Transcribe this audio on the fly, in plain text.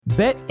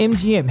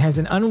BetMGM has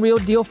an unreal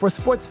deal for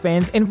sports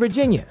fans in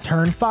Virginia.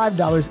 Turn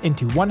 $5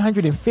 into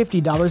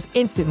 $150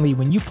 instantly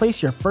when you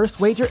place your first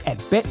wager at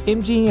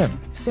BetMGM.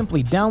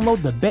 Simply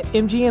download the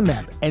BetMGM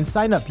app and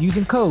sign up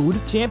using code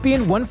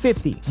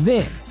Champion150.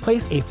 Then,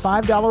 place a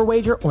 $5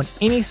 wager on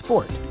any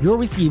sport. You'll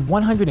receive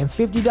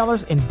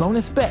 $150 in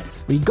bonus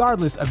bets,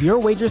 regardless of your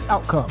wager's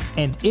outcome.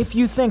 And if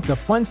you think the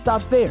fun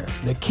stops there,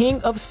 the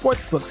King of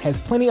Sportsbooks has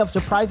plenty of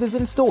surprises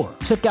in store.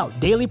 Check out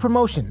daily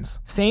promotions,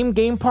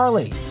 same-game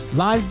parlays,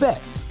 live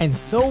bets, and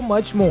so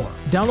much more.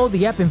 Download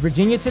the app in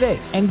Virginia today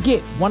and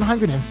get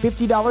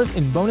 $150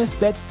 in bonus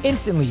bets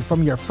instantly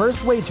from your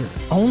first wager.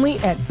 Only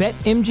at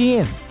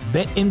BetMGM.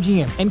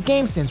 BetMGM and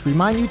GameSense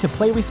remind you to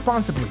play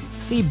responsibly.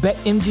 See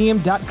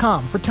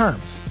BetMGM.com for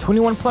terms.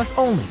 21 plus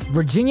only.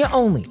 Virginia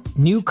only.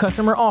 New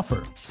customer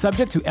offer.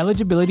 Subject to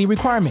eligibility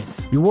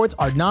requirements. Rewards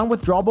are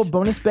non-withdrawable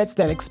bonus bets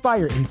that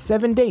expire in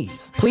 7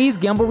 days. Please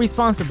gamble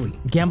responsibly.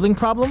 Gambling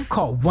problem?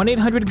 Call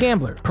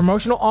 1-800-GAMBLER.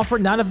 Promotional offer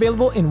not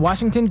available in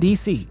Washington,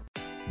 D.C.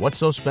 What's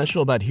so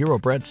special about Hero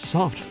Bread's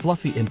soft,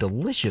 fluffy, and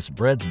delicious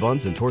breads,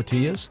 buns, and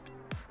tortillas?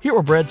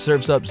 Hero Bread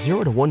serves up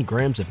 0 to 1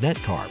 grams of net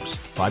carbs,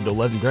 5 to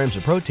 11 grams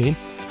of protein,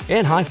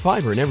 and high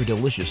fiber in every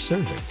delicious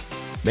serving.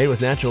 Made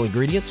with natural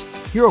ingredients,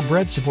 Hero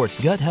Bread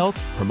supports gut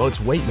health, promotes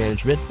weight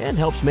management, and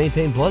helps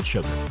maintain blood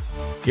sugar.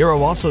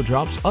 Hero also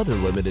drops other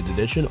limited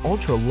edition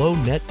ultra-low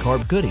net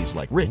carb goodies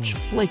like rich,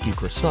 flaky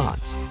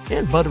croissants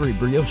and buttery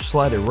brioche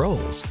slider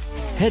rolls.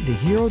 Head to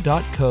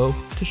hero.co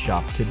to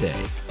shop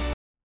today.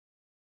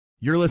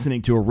 You're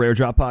listening to a Rare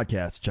Drop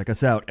podcast. Check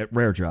us out at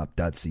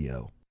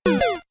raredrop.co.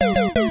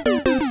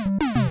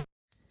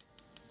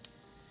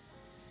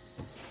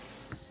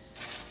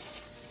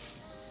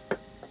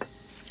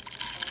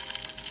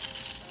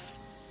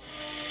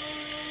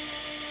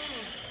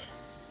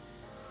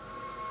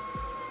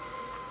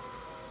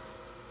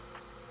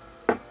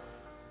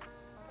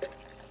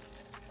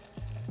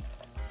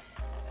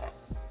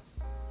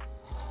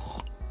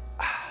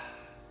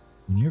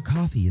 When your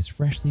coffee is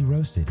freshly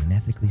roasted and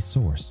ethically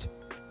sourced,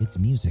 it's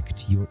music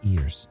to your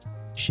ears.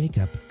 Shake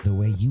up the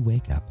way you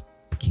wake up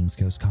at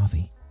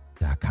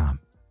kingscoastcoffee.com.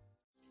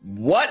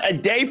 What a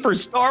day for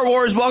Star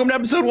Wars. Welcome to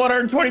episode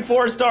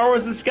 124 of Star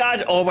Wars and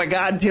Scotch. Oh my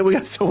God, Tim, we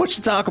got so much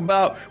to talk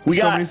about. We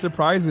got many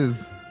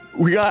surprises.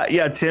 We got,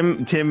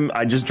 Tim,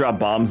 I just dropped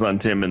bombs on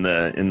Tim in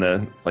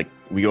the like,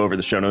 we go over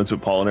the show notes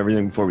with Paul and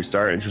everything before we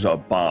start. And just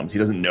about bombs. He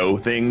doesn't know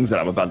things that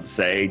I'm about to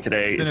say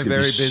today. It's been a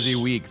very busy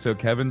week, so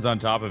Kevin's on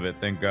top of it.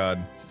 Thank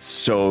God.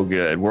 So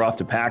good. We're off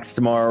to PAX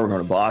tomorrow. We're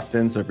going to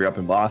Boston. So if you're up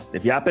in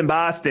Boston,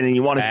 and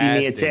you want to see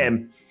me and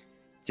Tim,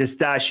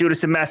 just shoot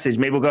us a message.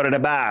 Maybe we'll go to the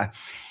bar.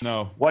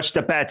 No. Watch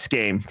the Pets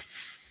game.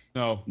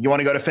 No. You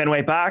want to go to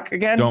Fenway Park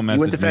again? Don't message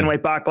You went to me. Fenway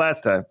Park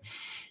last time.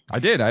 I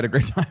did. I had a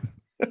great time.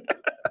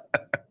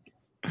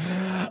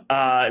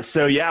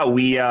 So yeah,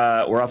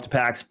 we're off to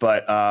PAX,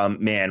 but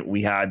man,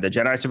 we had the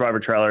Jedi Survivor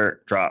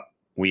trailer drop.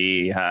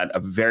 We had a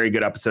very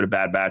good episode of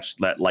Bad Batch.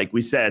 Like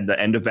we said, the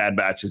end of Bad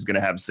Batch is going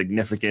to have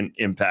significant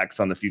impacts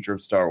on the future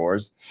of Star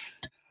Wars.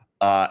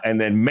 And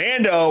then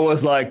Mando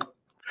was like,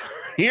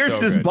 "Here's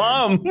this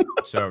bomb."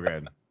 So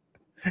good.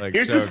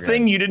 Here's this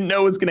thing you didn't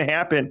know was going to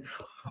happen.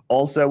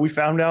 Also, we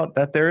found out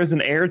that there is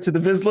an heir to the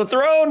Vizsla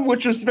throne,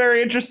 which was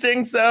very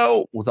interesting.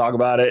 So we'll talk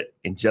about it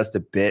in just a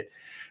bit.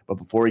 But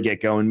before we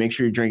get going, make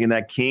sure you're drinking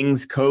that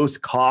King's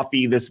Coast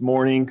coffee this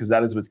morning, because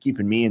that is what's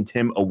keeping me and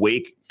Tim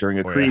awake during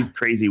a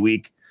crazy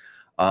week.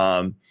 So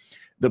I'm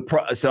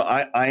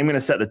going to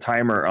set the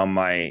timer on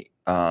my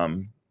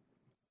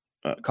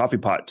coffee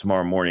pot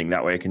tomorrow morning.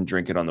 That way I can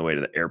drink it on the way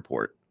to the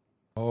airport.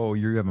 Oh,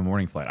 you have a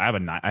morning flight. I have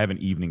an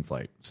evening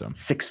flight. So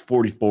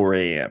 6:44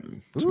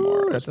 a.m.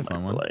 tomorrow. That's a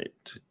fun one. Flight.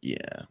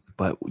 Yeah,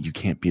 but you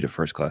can't beat a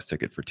first class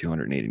ticket for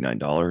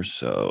 $289.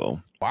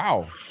 So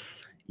wow.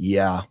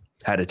 Yeah.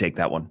 Had to take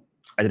that one.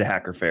 I did a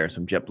hacker fare,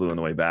 some JetBlue on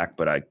the way back,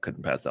 but I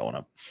couldn't pass that one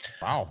up.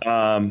 Wow.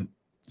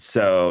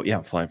 So yeah,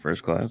 I'm flying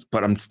first class,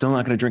 but I'm still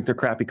not going to drink their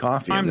crappy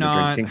coffee. I'm going to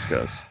not. drink King's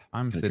Coast.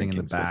 I'm sitting in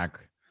the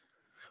back.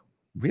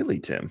 Really,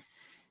 Tim?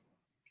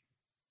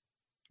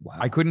 Wow.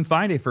 I couldn't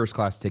find a first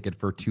class ticket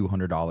for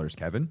 $200,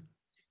 Kevin.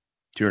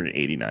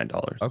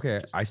 $289.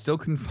 Okay, I still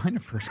couldn't find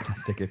a first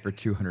class ticket for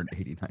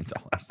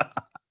 $289.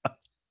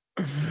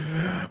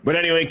 But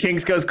anyway,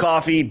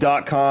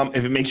 kingscoastcoffee.com.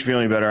 If it makes you feel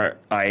any better,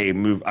 I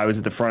was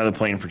at the front of the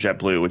plane for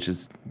JetBlue, which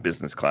is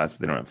business class.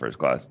 They don't have first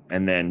class.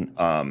 And then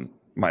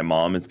my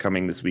mom is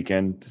coming this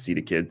weekend to see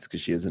the kids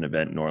because she has an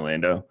event in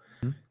Orlando.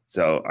 Mm-hmm.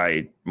 So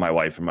my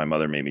wife and my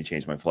mother made me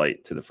change my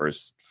flight to the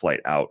first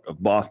flight out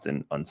of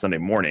Boston on Sunday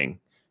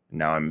morning. And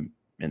now I'm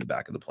in the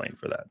back of the plane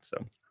for that.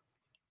 So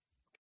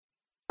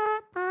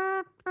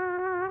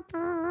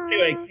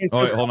anyway,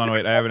 hold on,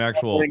 wait. I have an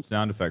actual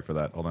sound effect for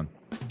that. Hold on.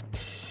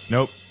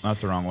 Nope,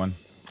 that's the wrong one.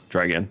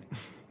 Try again.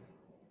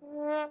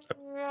 There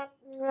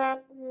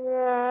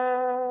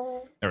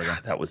we go.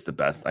 That was the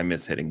best. I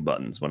miss hitting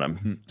buttons when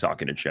I'm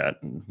talking to chat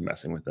and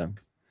messing with them.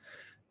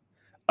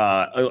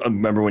 I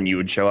remember when you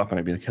would show up and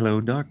I'd be like, "Hello,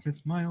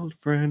 darkness, my old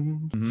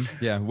friend."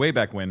 Mm-hmm. Yeah, way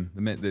back when.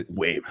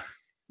 Way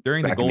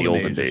during the golden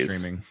age of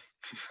streaming.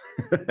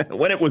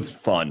 When it was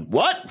fun.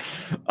 What?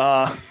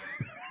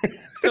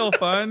 Still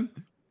fun.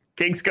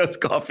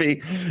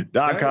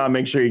 KingsCoastCoffee.com.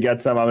 Make sure you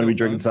get some. I'm going to be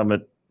drinking some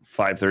at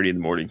 5:30 in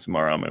the morning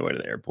tomorrow on my way to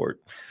the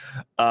airport.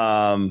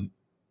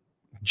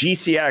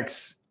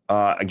 GCX,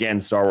 again,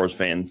 Star Wars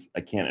fans.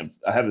 I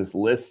have this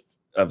list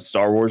of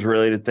Star Wars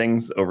related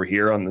things over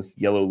here on this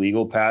yellow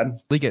legal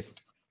pad. Leak it.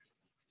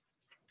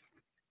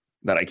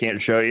 That I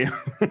can't show you.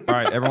 All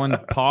right, everyone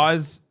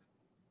pause,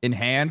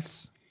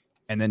 enhance,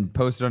 and then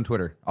post it on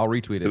Twitter. I'll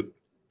retweet it.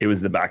 It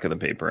was the back of the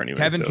paper anyway.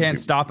 Kevin can't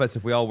stop us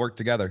if we all work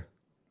together.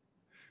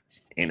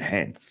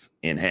 Enhance.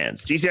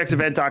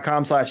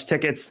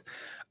 GCXevent.com/tickets.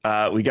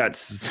 We got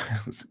some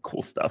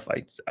cool stuff.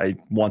 I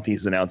want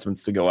these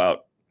announcements to go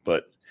out,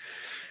 but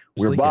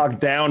we're bogged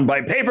down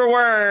by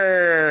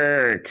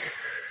paperwork.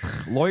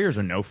 Lawyers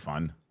are no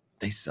fun.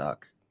 They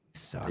suck.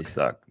 They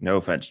suck. No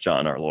offense,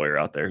 John, our lawyer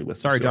out there who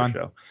listens to John. our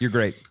show. You're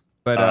great.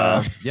 But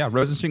yeah,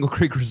 Rosenshingle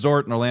Creek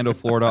Resort in Orlando,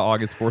 Florida,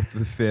 August 4th to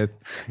the 5th.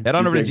 Head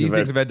on over to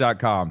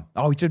g6event.com.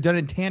 Oh, we should have done it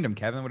in tandem,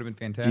 Kevin. That would have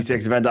been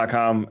fantastic.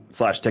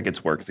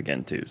 g6event.com/tickets works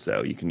again, too.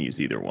 So you can use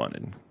either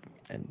one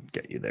and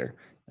get you there.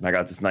 And I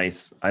got this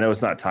nice, I know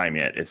it's not time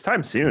yet. It's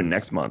time soon,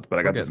 next month, but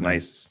I got this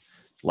nice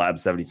Lab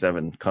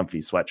 77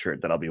 comfy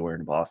sweatshirt that I'll be wearing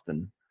in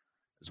Boston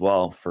as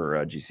well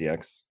for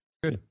GCX.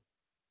 Good.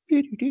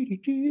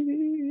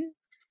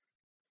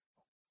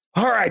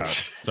 All right.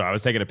 So I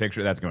was taking a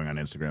picture. That's going on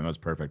Instagram. That's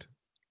perfect.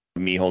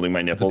 Me holding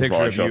my nipples. It's a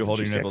picture of you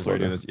holding your nipples while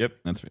doing this. Yep,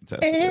 that's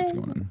fantastic. That's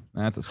going on.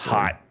 That's a story.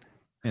 Hot.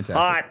 Fantastic.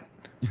 Hot.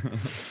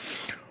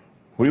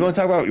 What do you want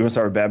to talk about? You want to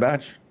start with Bad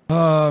Batch?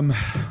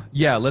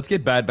 Yeah, let's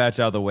get Bad Batch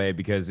out of the way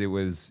because it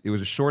was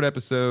a short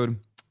episode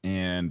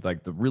and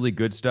like the really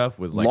good stuff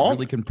was like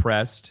really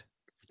compressed.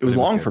 It was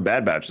long for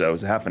Bad Batch though. It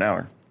was a half an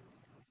hour.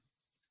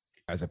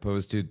 As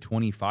opposed to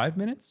 25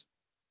 minutes?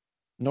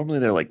 Normally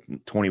they're like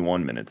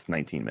 21 minutes,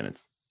 19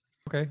 minutes.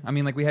 Okay. I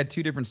mean, like we had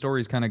two different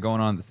stories kind of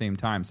going on at the same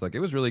time. So like it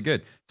was really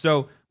good.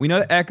 So we know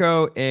that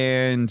Echo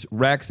and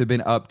Rex have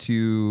been up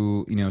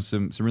to,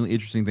 some really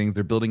interesting things.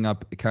 They're building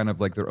up kind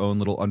of like their own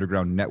little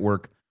underground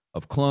network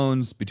of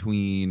clones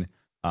between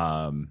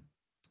them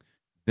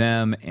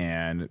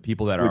and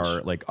people that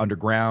are like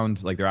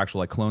underground, like they're actual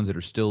like clones that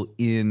are still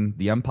in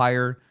the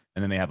Empire.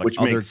 And then they have like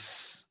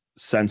makes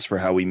sense for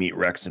how we meet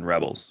Rex and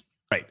Rebels.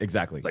 Right,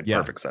 exactly. Like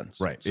perfect sense.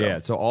 Right. So. Yeah.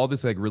 So all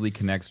this like really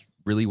connects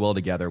really well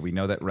together. We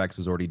know that Rex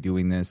was already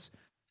doing this.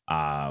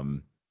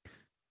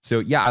 So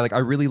yeah, I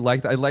really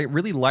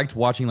liked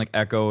watching like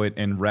Echo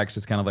and Rex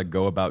just kind of like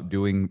go about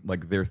doing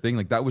like their thing.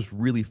 Like that was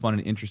really fun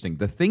and interesting.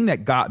 The thing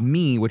that got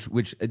me,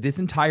 which this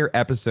entire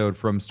episode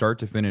from start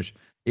to finish,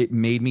 it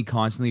made me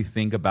constantly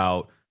think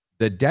about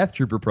the Death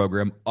Trooper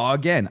program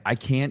again. I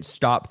can't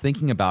stop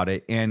thinking about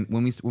it. And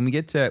when we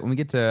get to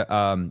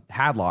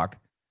Hadlock,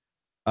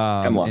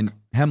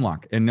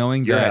 Hemlock, and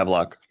knowing You're that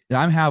Havelock.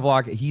 I'm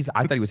Havelock. I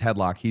thought he was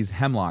Headlock. He's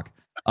Hemlock.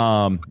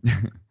 So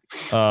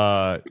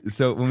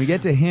when we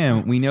get to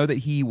him, we know that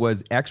he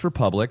was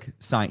ex-Republic.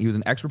 He was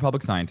an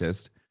ex-Republic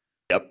scientist.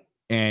 Yep.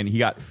 And he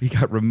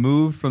got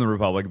removed from the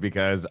Republic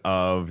because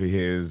of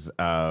his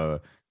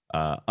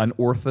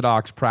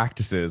unorthodox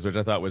practices, which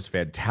I thought was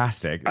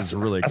fantastic. It's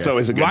really that's good.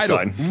 Always a good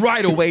sign.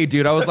 Right away,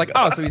 dude. I was like,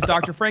 oh, so he's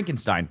Dr.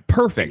 Frankenstein.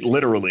 Perfect.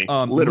 Literally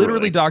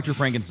Dr.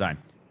 Frankenstein.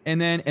 And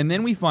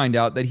then we find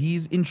out that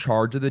he's in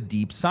charge of the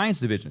Deep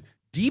Science Division.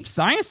 Deep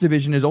Science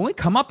Division has only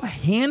come up a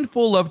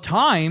handful of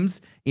times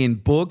in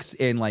books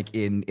and like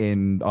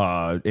in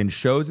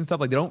shows and stuff.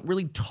 Like they don't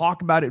really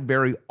talk about it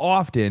very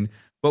often,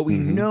 but we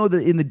know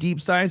that in the Deep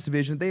Science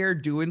Division they are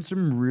doing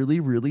some really,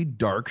 really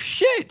dark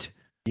shit.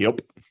 Yep.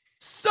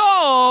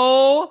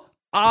 So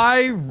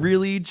I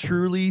really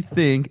truly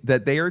think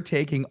that they are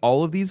taking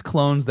all of these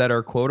clones that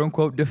are quote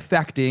unquote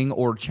defecting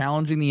or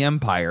challenging the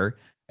Empire,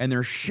 and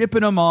they're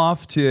shipping them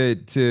off to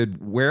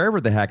wherever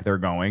the heck they're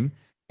going,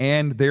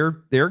 and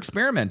they're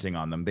experimenting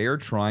on them. They are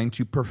trying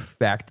to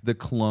perfect the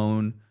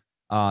clone,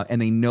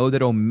 and they know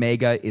that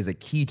Omega is a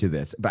key to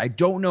this. But I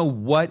don't know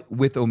what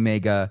with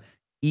Omega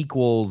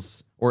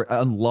equals or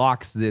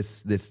unlocks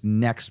this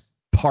next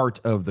part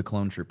of the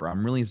clone trooper.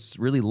 I'm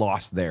really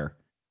lost there.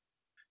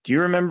 Do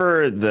you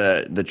remember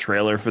the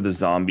trailer for the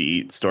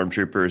zombie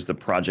stormtroopers, the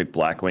Project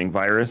Blackwing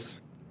virus?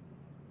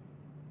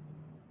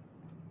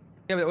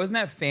 Yeah, but wasn't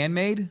that fan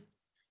made?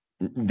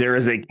 There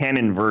is a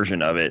canon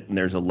version of it, and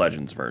there's a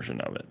Legends version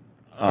of it.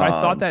 I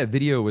thought that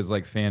video was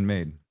like fan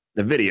made.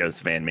 The video is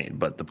fan made,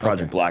 but the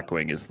Project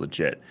Blackwing is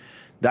legit.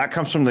 That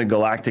comes from the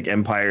Galactic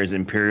Empire's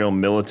Imperial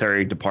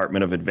Military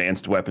Department of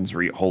Advanced Weapons.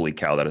 Holy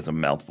cow, that is a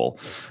mouthful.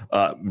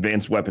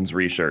 Advanced Weapons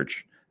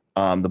Research.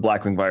 The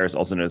Blackwing virus,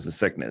 also known as the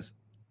sickness.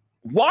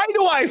 Why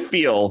do I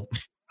feel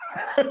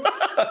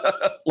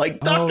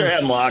like Dr.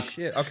 Hemlock?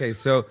 Shit. Okay,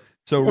 so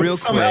real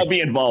somehow quick, be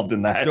involved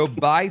in that. So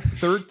by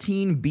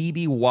 13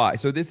 BBY.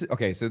 So this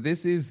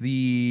is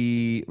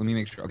the, let me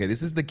make sure. Okay,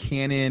 this is the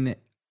canon.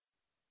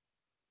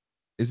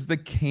 This is the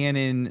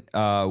canon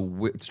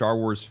Star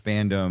Wars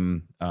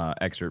fandom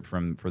excerpt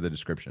for the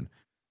description.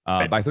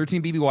 By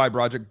 13 BBY,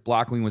 Project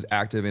Blackwing was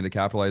active to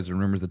capitalize on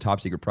rumors the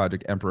top secret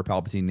Project Emperor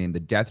Palpatine named the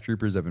Death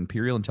Troopers of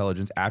Imperial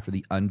Intelligence after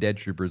the undead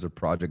troopers of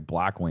Project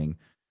Blackwing,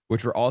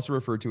 which were also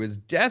referred to as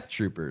Death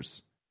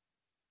Troopers.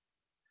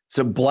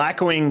 So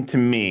Blackwing, to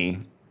me,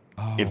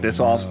 if this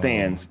all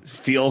stands,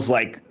 feels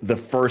like the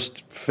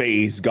first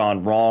phase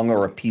gone wrong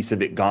or a piece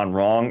of it gone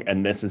wrong,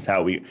 and this is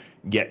how we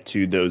get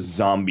to those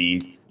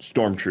zombie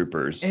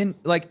stormtroopers. And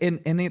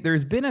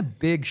there's been a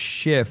big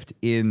shift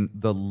in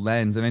the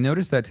lens, and I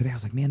noticed that today. I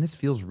was like, man, this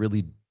feels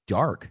really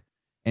dark.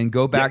 And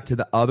go back to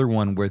the other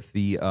one with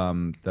the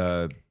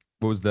what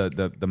was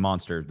the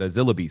monster, the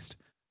Zilla Beast.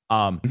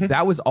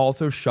 That was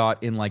also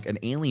shot in like an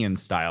alien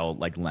style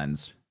like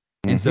lens.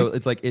 And so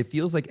it's like it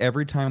feels like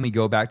every time we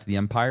go back to the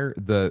Empire,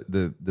 the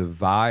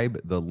vibe,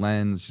 the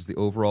lens, just the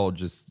overall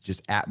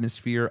just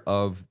atmosphere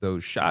of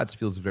those shots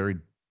feels very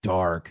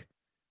dark,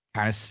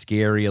 kind of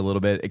scary a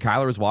little bit.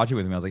 Kyler was watching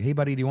with me. I was like, "Hey,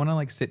 buddy, do you want to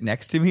like sit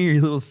next to me? Are you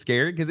a little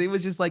scared?" Because it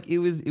was just like it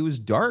was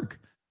dark.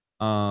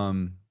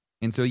 And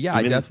so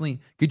I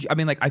definitely could. I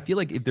mean, like I feel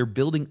like if they're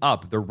building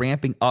up, they're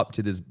ramping up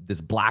to this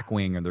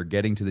Blackwing, and they're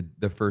getting to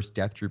the first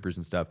Death Troopers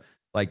and stuff.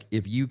 Like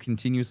if you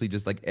continuously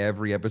just like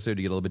every episode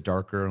you get a little bit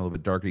darker and a little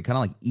bit darker, you kind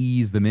of like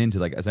ease them into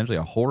like essentially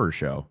a horror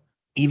show.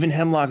 Even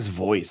Hemlock's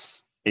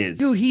voice is,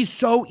 dude, he's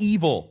so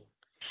evil,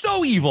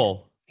 so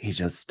evil. He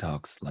just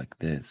talks like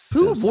this.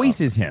 Who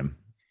voices him?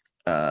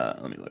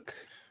 Let me look.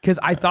 Because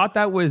I thought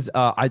that was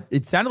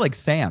it sounded like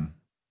Sam.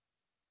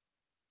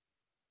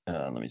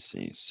 Let me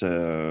see.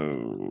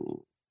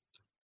 So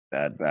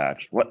Bad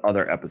Batch. What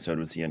other episode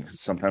was he in?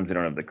 Because sometimes they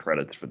don't have the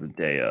credits for the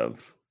day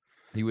of.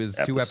 He was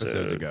 2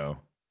 episodes ago.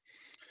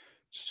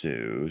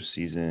 So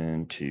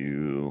season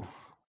 2,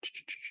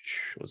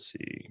 let's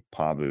see,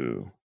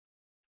 Pabu,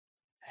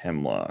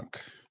 Hemlock.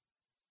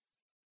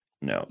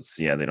 No,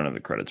 so yeah, they don't have the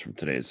credits from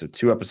today. So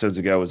 2 episodes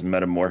ago was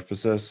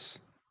Metamorphosis.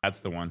 That's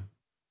the one.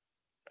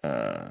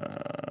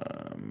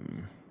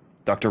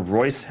 Dr.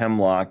 Royce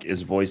Hemlock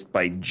is voiced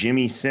by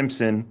Jimmy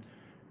Simpson.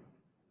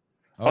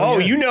 Oh,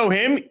 yeah. You know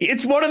him.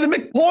 It's one of the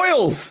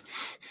McPoyles.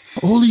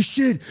 Holy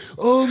shit.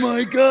 Oh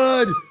my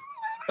God.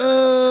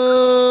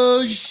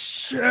 Oh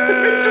shit.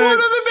 It's one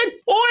of the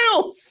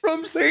McPoyles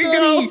From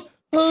Sunny.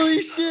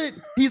 Holy shit.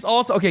 He's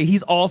also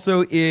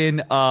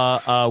in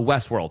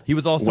Westworld. He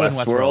was also in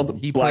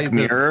Westworld. He Black plays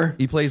Mirror.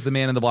 He plays the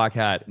man in the black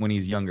hat when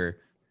he's younger.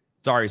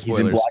 Sorry, spoilers.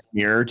 He's in Black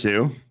Mirror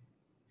too.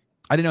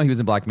 I didn't know he was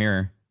in Black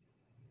Mirror.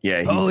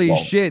 Yeah. Holy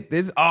shit.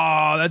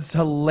 That's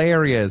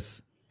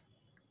hilarious.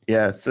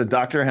 Yeah, so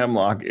Dr.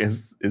 Hemlock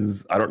is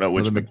I don't know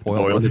which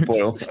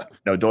McPoyle.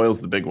 No,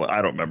 Doyle's the big one.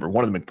 I don't remember.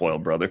 One of the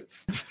McPoyle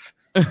brothers.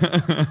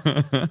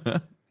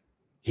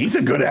 He's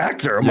a good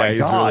actor. Oh my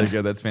God. He's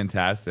really good. That's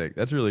fantastic.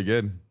 That's really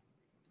good.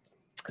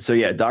 So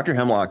yeah, Dr.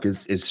 Hemlock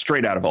is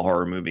straight out of a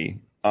horror movie.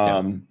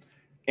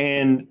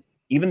 And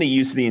even the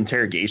use of the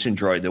interrogation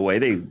droid, the way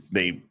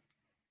they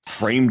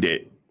framed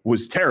it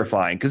was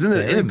terrifying. Because in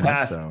the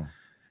past,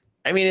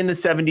 I mean, in the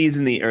 70s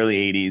and the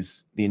early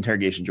 80s, the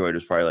interrogation droid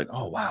was probably like,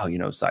 oh, wow,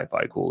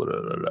 sci-fi, cool.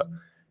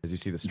 As you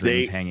see the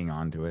strings hanging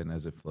onto it and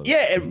as it floats.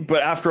 Yeah,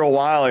 but after a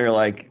while, you're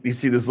like, you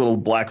see this little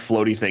black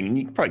floaty thing, and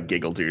you can probably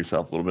giggle to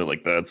yourself a little bit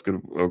like, that's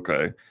good.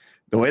 Okay.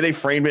 The way they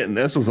framed it in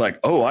this was like,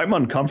 oh, I'm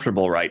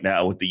uncomfortable right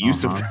now with the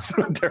use of this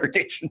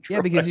interrogation droid.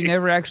 Yeah, because you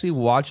never actually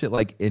watch it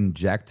like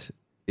inject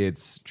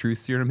its truth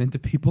serum into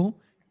people.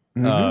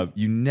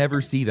 You never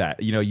see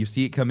that. You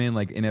see it come in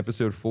like in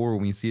episode 4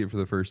 when we see it for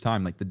the first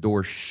time, like the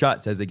door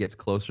shuts as it gets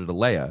closer to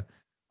Leia.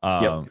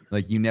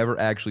 Like you never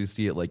actually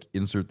see it like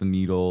insert the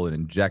needle and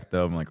inject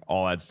them, like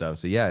all that stuff.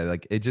 So yeah,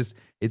 like it's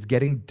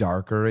getting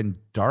darker and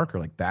darker.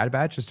 Like Bad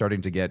Batch is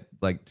starting to get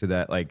like to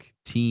that like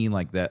teen,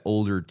 like that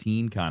older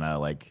teen kind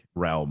of like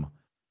realm,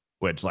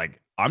 which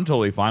like I'm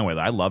totally fine with.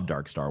 I love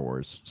dark Star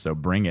Wars, so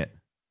bring it.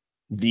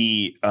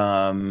 The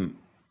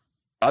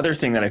other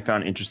thing that I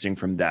found interesting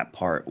from that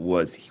part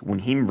was when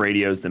he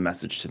radios the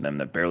message to them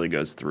that barely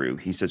goes through,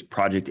 he says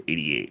Project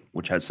 88,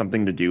 which has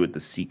something to do with the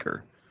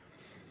Seeker.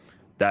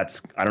 I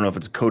don't know if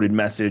it's a coded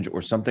message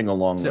or something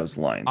along those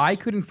lines. I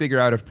couldn't figure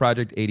out if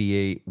Project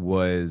 88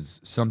 was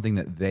something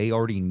that they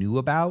already knew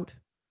about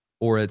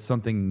or it's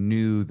something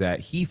new that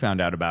he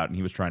found out about and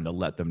he was trying to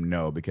let them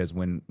know, because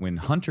when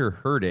Hunter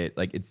heard it,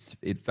 like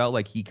it felt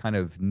like he kind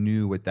of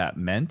knew what that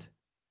meant.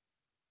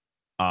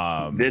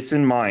 This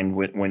in mind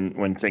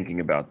when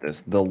thinking about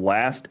this, the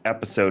last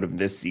episode of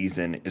this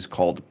season is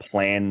called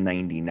Plan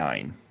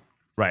 99.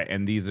 Right,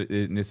 and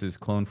this is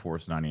Clone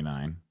Force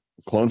 99.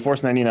 Clone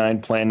Force 99,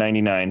 Plan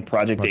 99,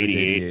 Project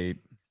 88,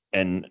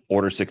 and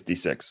Order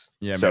 66.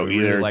 Yeah, so we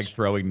really like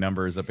throwing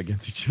numbers up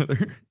against each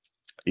other.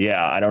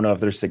 Yeah, I don't know if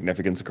there's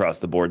significance across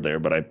the board there,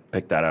 but I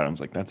picked that out. I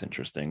was like, that's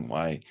interesting.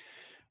 Why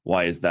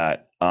is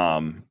that?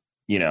 And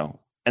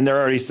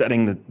they're already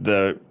setting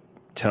the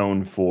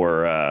tone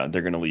for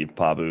they're going to leave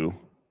Pabu,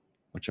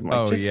 which I'm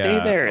like,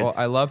 stay there. Well,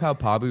 I love how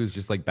Pabu is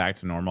just like back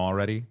to normal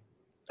already.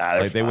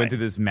 Like they went through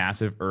this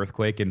massive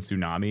earthquake and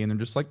tsunami, and they're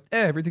just like,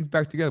 everything's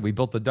back together. We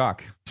built the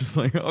dock. Just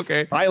like,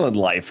 okay. Island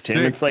life, Tim.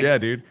 Sick. It's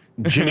like dude.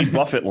 Jimmy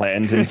Buffett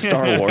land in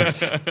Star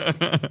Wars.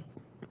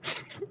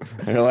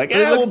 They're like,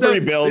 we'll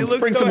rebuild.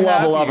 Bring some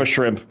lava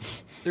shrimp.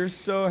 They're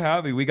so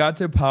happy. We got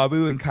to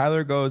Pabu, and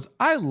Kyler goes,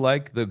 I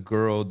like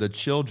the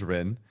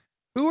children.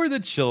 Who are the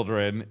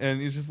children?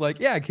 And he's just like,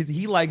 yeah, because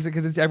he likes it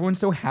because everyone's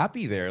so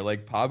happy there.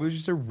 Like, Pabu's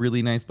just a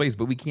really nice place,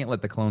 but we can't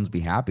let the clones be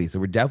happy, so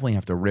we definitely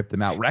have to rip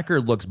them out.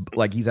 Wrecker looks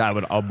like he's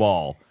having a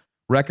ball.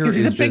 Wrecker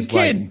is a big just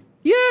kid. Like,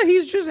 yeah,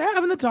 he's just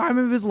having the time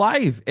of his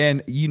life.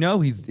 And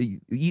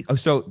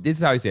so this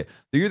is how I say it.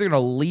 They're either going to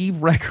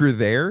leave Wrecker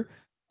there,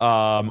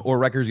 or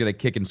Wrecker's going to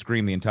kick and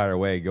scream the entire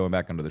way going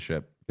back onto the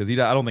ship. Because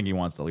I don't think he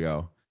wants to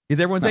go. Because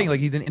everyone's saying like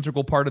he's an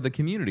integral part of the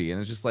community. And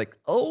it's just like,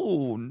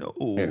 oh, no.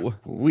 Yeah.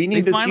 We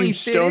need this huge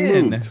stone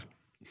moved.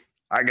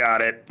 I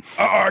got it.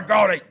 Oh, I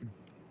got it.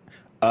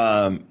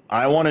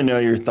 I want to know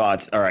your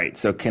thoughts. All right,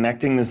 so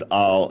connecting this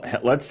all,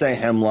 let's say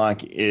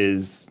Hemlock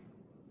is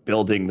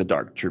building the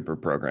Dark Trooper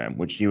program,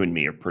 which you and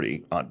me are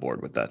pretty on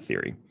board with that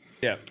theory.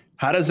 Yeah.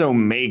 How does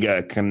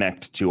Omega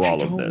connect to all of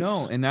this? I don't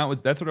know. And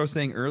that's what I was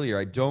saying earlier.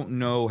 I don't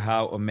know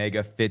how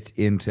Omega fits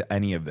into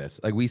any of this.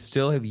 Like, we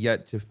still have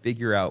yet to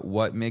figure out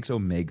what makes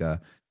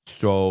Omega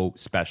so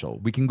special.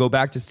 We can go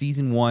back to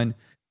season 1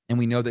 and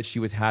we know that she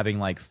was having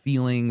like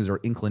feelings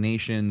or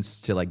inclinations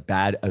to like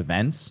bad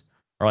events,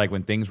 or like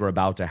when things were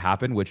about to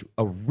happen, which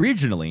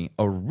originally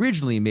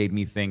made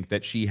me think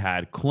that she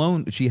had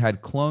clone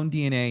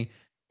DNA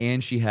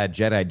and she had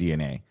Jedi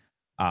DNA.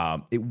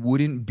 It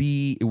wouldn't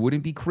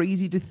be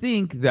crazy to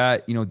think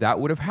that, that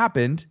would have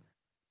happened.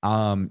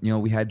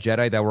 We had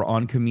Jedi that were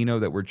on Camino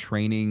that were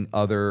training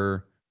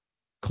other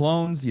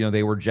clones.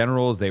 They were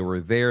generals. They were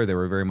there. They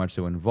were very much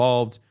so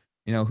involved.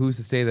 Who's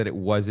to say that it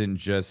wasn't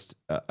just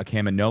a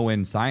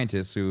Kaminoan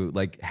scientist who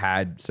like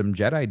had some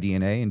Jedi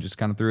DNA and just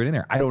kind of threw it in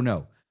there? I don't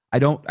know.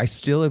 I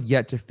still have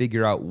yet to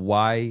figure out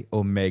why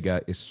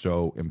Omega is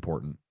so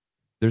important.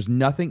 There's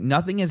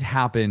nothing has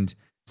happened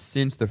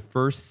since the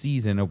first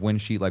season of when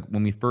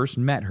we first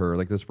met her,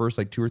 like those first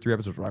like 2 or 3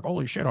 episodes, we're like,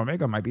 holy shit,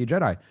 Omega might be a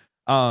Jedi.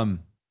 Or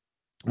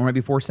might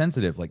be Force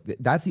sensitive. Like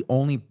that's the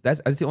only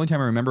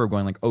time I remember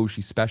going like, oh,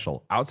 she's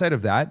special. Outside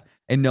of that,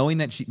 and knowing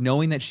that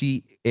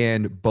she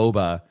and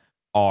Boba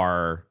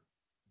are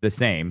the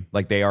same,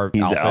 like they are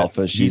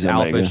alpha, she's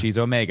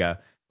Omega.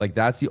 Like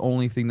that's the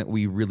only thing that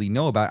we really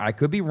know about. I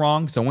could be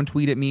wrong. Someone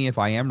tweet at me if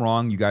I am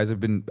wrong. You guys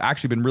have been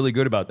really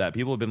good about that.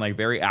 People have been like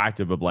very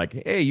active of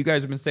like, hey, you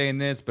guys have been saying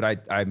this,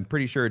 but I'm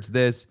pretty sure it's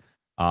this.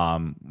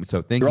 So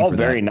thank you. You're all for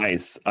very that.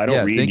 nice. I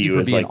don't read thank you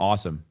for being like,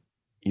 awesome.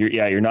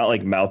 You're not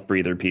like mouth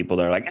breather people.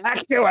 They're like,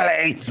 actually,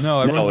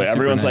 no,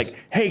 everyone's nice. Like,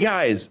 hey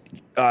guys,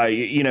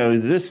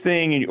 this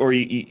thing, or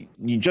you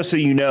just so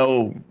you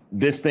know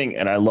this thing,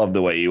 and I love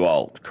the way you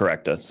all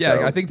correct us. Yeah,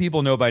 so. I think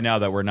people know by now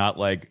that we're not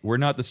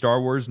the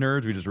Star Wars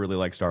nerds. We just really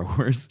like Star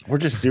Wars. We're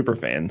just super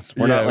fans.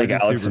 We're not like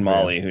Alex and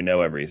Molly who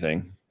know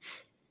everything.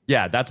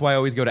 Yeah, that's why I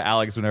always go to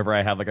Alex whenever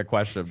I have like a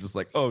question. I'm just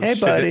like, oh hey,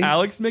 shit, buddy. Did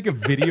Alex make a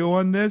video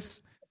on this?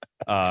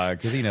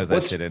 Because he knows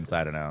that shit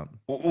inside and out.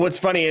 What's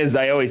funny is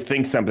I always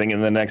think something,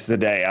 and the next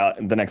day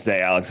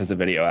Alex has a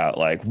video out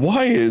like,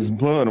 why is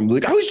blood? I'm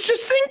like, I was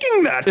just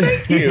thinking that.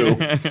 Thank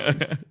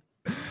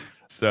you.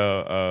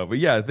 So, but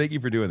yeah, thank you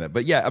for doing that.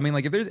 But yeah, I mean,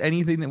 like if there's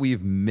anything that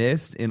we've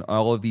missed in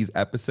all of these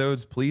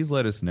episodes, please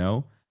let us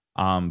know.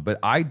 But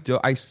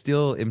I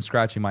still am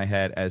scratching my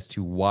head as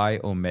to why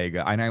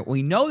Omega. And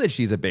we know that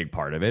she's a big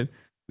part of it.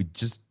 We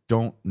just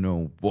don't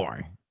know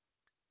why.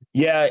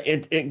 Yeah,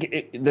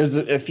 there's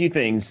a few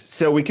things.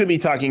 So we could be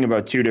talking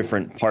about 2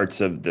 different parts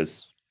of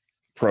this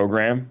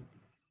program.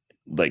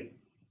 Like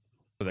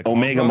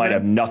Omega might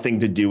have nothing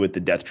to do with the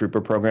Death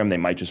Trooper program. They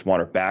might just want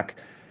her back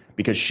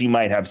because she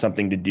might have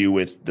something to do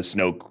with the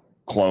Snoke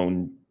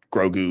clone,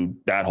 Grogu,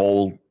 that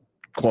whole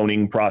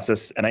cloning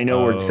process. And I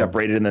know we're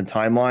separated in the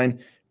timeline,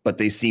 but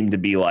they seem to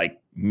be like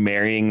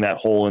marrying that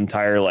whole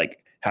entire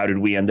like, how did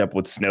we end up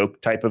with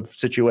Snoke type of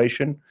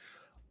situation.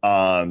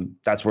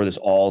 That's where this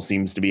all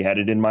seems to be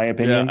headed, in my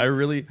opinion. Yeah, I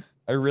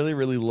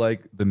really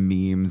like the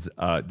memes.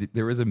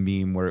 There was a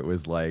meme where it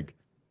was like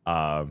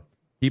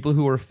people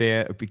who are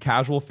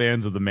casual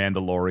fans of the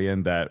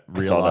Mandalorian that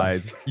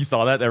realize you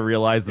saw that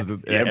realized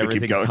that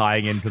everything's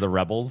tying into the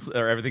Rebels,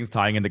 or everything's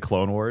tying into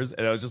Clone Wars,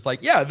 and I was just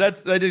like, yeah,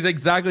 that is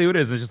exactly what it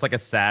is. It's just like a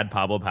sad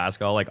Pablo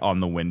Pascal like on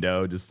the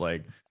window, just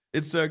like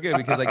it's so good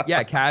because like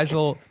yeah,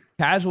 casual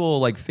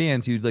like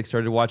fans who like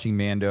started watching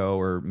Mando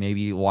or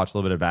maybe watched a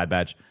little bit of Bad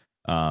Batch.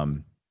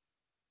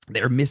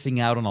 They're missing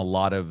out on a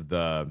lot of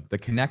the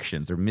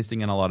connections. They're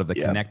missing on a lot of the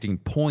connecting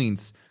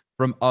points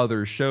from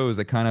other shows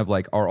that kind of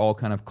like are all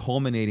kind of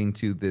culminating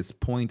to this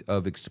point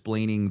of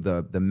explaining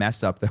the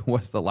mess up that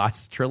was the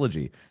last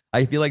trilogy.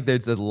 I feel like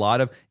there's a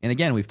lot of, and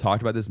again, we've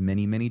talked about this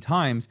many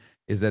times,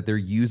 is that they're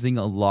using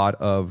a lot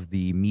of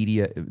the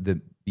media,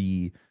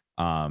 the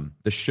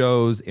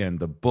shows and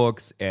the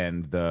books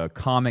and the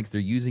comics. They're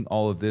using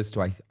all of this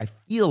to, I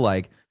feel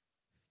like,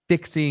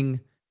 fixing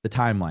the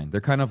timeline.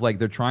 They're kind of like,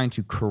 they're trying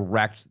to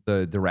correct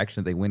the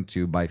direction that they went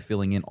to by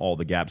filling in all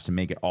the gaps to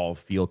make it all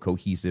feel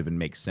cohesive and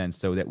make sense,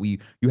 so that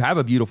you have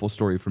a beautiful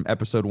story from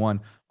episode 1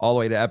 all the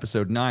way to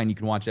episode 9. You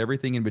can watch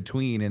everything in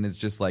between and it's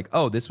just like,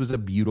 oh, this was a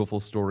beautiful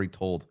story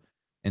told.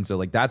 And so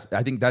like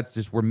I think that's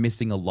just we're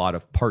missing a lot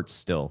of parts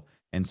still.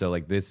 And so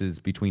like this is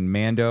between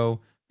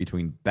Mando,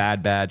 between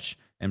Bad Batch,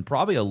 and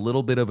probably a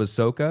little bit of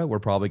Ahsoka. We're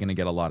probably going to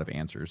get a lot of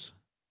answers.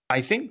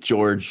 I think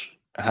George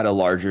had a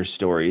larger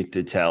story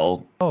to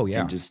tell. Oh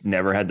yeah, and just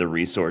never had the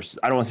resources.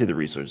 I don't want to say the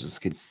resources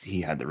because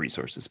he had the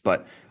resources,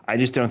 but I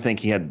just don't think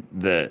he had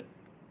the.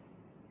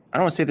 I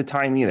don't want to say the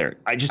time either.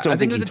 I just don't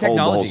think he told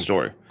the whole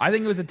story. I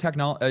think it was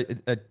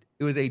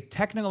it was a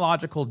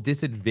technological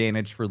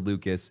disadvantage for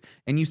Lucas,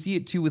 and you see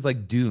it too with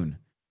like Dune.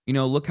 You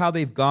know, look how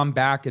they've gone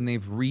back and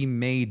they've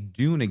remade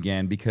Dune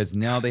again because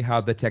now they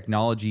have the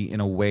technology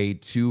in a way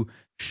to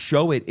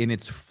show it in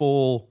its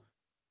full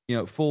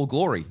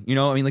glory. You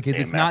know, I mean, like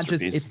it's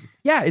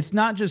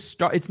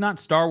not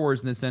Star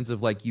Wars in the sense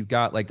of like you've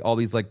got like all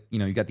these like, you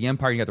know, you got the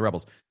Empire, you got the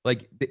Rebels.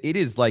 Like it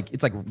is like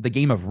it's like the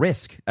game of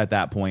Risk at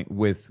that point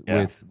with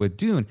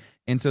Dune.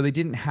 And so they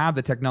didn't have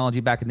the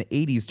technology back in the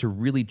 80s to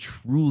really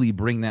truly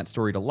bring that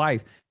story to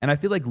life. And I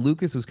feel like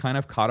Lucas was kind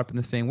of caught up in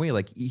the same way.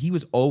 Like he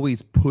was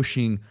always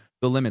pushing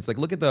the limits. Like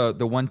look at the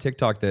one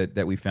TikTok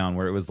that we found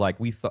where it was like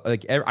we thought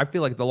like I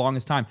feel like the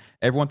longest time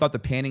everyone thought the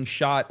panning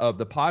shot of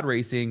the pod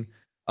racing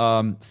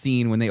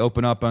scene when they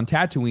open up on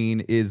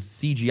Tatooine is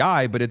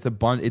CGI, but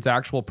it's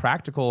actual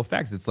practical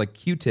effects. It's like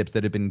Q-tips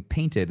that have been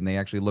painted and they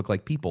actually look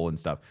like people and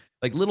stuff.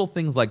 Like little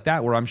things like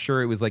that where I'm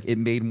sure it was like it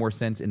made more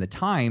sense in the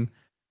time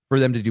for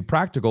them to do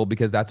practical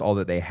because that's all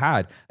that they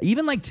had.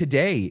 Even like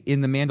today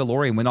in The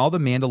Mandalorian, when all the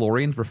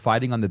Mandalorians were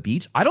fighting on the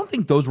beach, I don't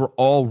think those were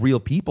all real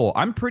people.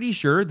 I'm pretty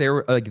sure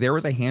there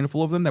was a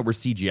handful of them that were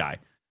CGI.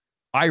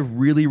 I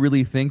really,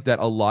 really think that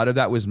a lot of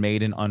that was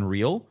made in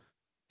Unreal.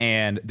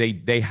 And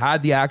they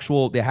had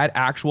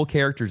actual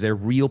characters. They're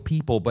real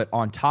people. But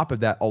on top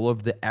of that, all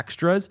of the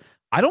extras,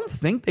 I don't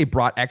think they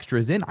brought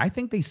extras in. I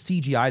think they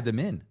CGI'd them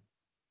in.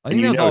 I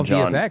think that was all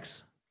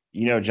VFX.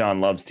 You know, John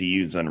loves to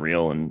use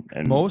Unreal and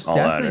most all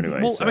definitely. That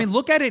anyway, well, so. I mean,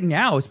 look at it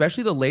now,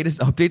 especially the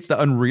latest updates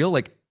to Unreal.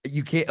 Like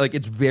you can't like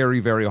it's very,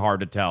 very hard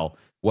to tell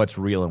what's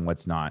real and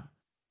what's not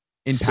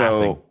in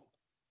passing.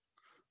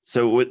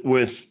 So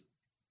with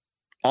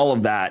all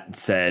of that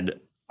said,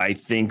 I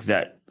think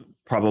that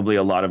probably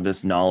a lot of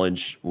this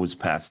knowledge was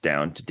passed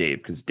down to Dave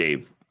because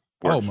Dave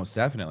worked. Oh, most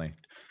definitely.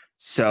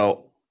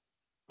 So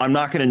I'm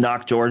not going to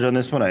knock George on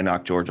this one. I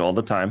knock George all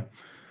the time,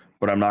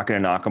 but I'm not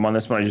going to knock him on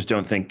this one. I just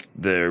don't think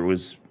there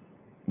was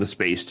the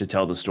space to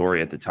tell the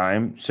story at the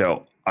time.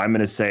 So I'm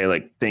going to say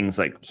like things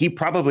like he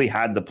probably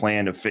had the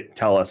plan to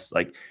tell us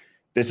like,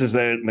 this is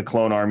the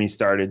clone army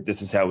started.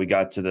 This is how we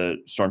got to the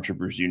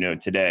stormtroopers, you know,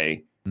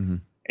 today. Mm-hmm.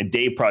 And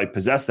Dave probably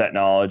possessed that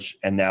knowledge.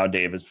 And now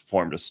Dave has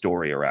formed a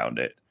story around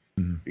it.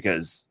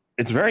 Because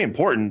it's very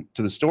important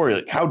to the story.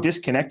 Like, how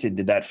disconnected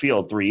did that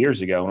feel 3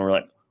 years ago? And we're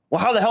like,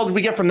 well, how the hell did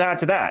we get from that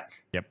to that?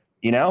 Yep.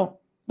 You know,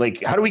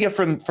 like, how do we get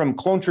from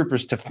clone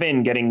troopers to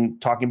Finn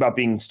talking about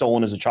being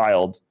stolen as a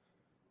child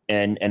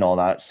and all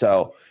that?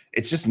 So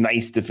it's just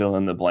nice to fill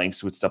in the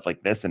blanks with stuff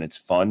like this. And it's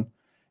fun.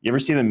 You ever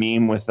see the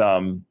meme with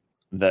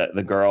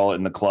the girl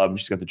in the club?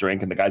 She's got the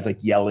drink and the guy's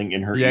like yelling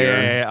in her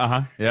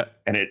ear. Yeah.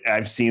 And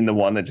I've seen the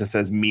one that just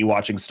says me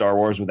watching Star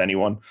Wars with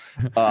anyone.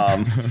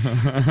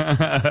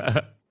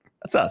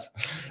 That's us.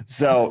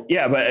 So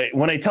yeah, but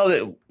when I tell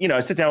that, you know,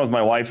 I sit down with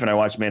my wife and I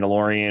watch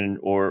Mandalorian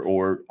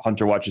or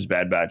Hunter watches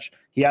Bad Batch,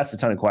 he asks a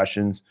ton of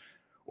questions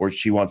or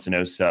she wants to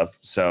know stuff.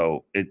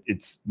 So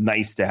it's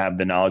nice to have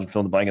the knowledge and fill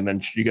in the blank. And then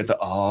you get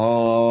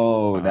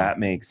that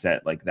makes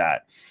sense like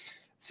that.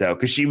 So,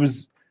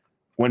 cause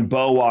when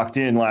Bo walked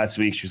in last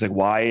week, she was like,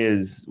 why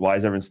is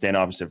everyone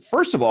standoffish?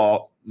 First of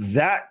all,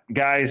 that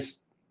guy's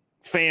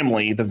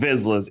family, the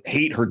Vizslas,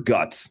 hate her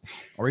guts.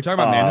 Are we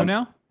talking about Mando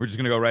now? We're just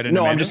going to go right into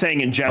No, Mando? I'm just saying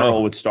in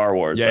general with Star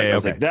Wars. Yeah, I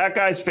was okay. like, that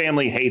guy's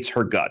family hates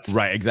her guts.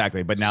 Right,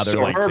 exactly. But now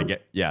they're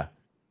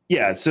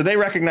Yeah, so they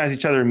recognize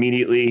each other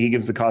immediately. He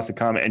gives the caustic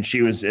comment, and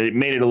it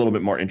made it a little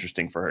bit more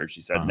interesting for her.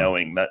 She said,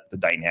 knowing that the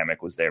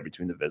dynamic was there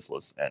between the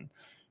Vizslas and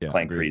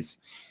Clan Kreese.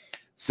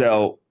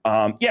 So,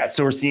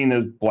 so we're seeing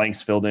the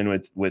blanks filled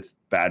in with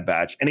Bad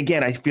Batch. And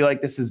again, I feel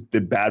like the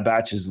Bad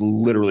Batch is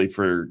literally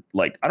for,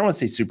 like, I don't want to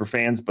say super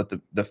fans, but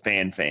the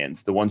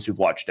fans, the ones who've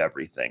watched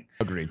everything.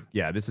 Agreed.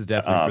 Yeah, this is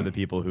definitely for the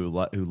people who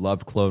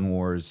love Clone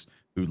Wars,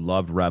 who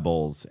love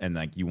Rebels, and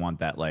like you want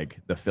that, like,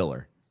 the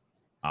filler.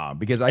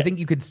 Because I think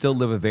you could still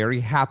live a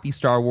very happy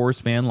Star Wars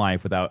fan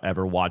life without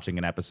ever watching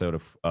an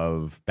episode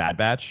of Bad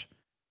Batch.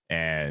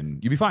 And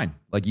you'd be fine.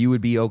 Like, you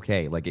would be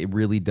okay. Like, it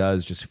really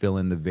does just fill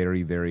in the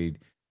very, very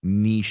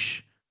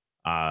niche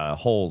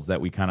holes that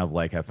we kind of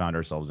like have found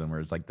ourselves in, where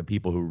it's like the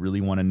people who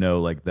really want to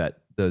know like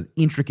the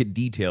intricate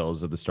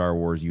details of the Star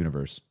Wars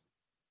universe.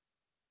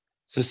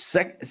 So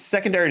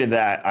secondary to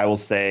that, I will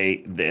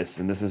say this,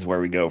 and this is where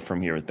we go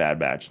from here with Bad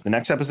Batch. The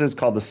next episode is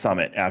called The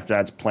Summit. After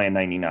that's Plan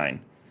 99.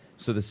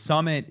 So the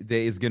Summit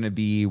is going to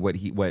be what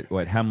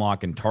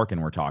Hemlock and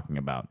Tarkin were talking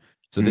about.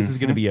 So this is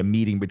going to be a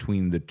meeting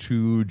between the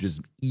two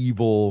just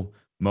evil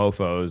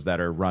mofos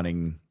that are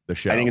running the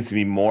show. I think it's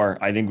going to be more.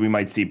 I think we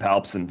might see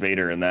Palps and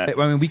Vader in that.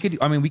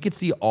 We could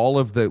see all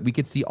of the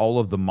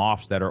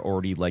Moffs that are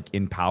already like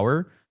in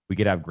power. We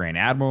could have Grand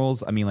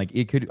Admirals. I mean,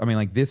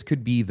 like this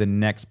could be the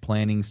next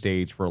planning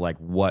stage for like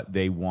what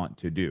they want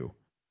to do.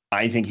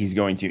 I think he's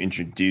going to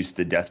introduce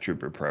the Death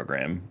Trooper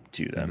program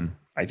to them. Mm-hmm.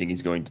 I think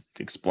he's going to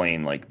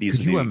explain like these.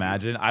 Could you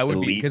imagine? I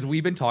would be, because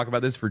we've been talking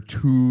about this for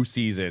 2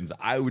 seasons.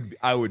 I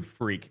would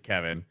freak,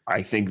 Kevin.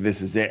 I think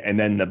this is it. And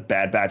then the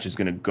Bad Batch is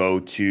going to go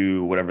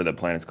to whatever the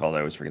planet's called. I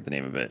always forget the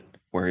name of it,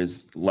 where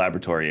his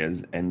laboratory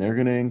is, and they're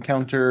going to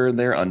encounter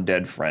their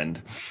undead friend.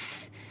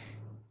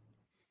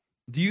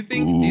 Do you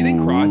think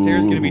Crosshair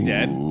is going to be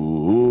dead?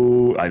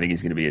 I think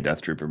he's going to be a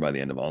Death Trooper by the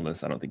end of all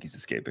this. I don't think he's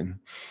escaping.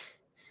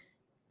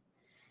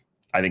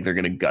 I think they're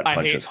going to gut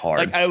punch us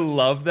hard. Like, I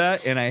love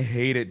that, and I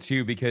hate it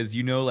too, because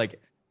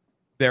like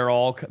they're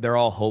all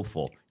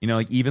hopeful.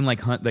 Like even like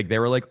Hunt, like they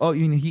were like, oh,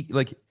 he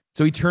like,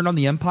 so he turned on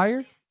the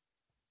Empire.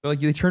 Like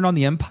they turned on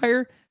the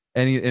Empire,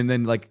 and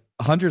then like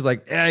Hunter's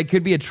like, it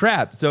could be a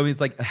trap. So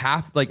he's like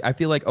half, like I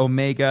feel like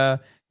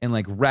Omega and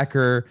like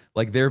Wrecker,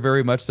 like they're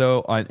very much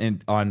so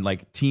on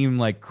like team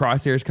like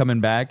Crosshair's coming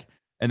back,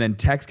 and then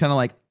Tech's kind of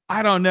like,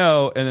 I don't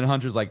know. And then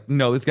Hunter's like,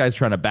 no, this guy's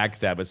trying to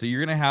backstab us. So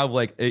you're going to have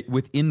like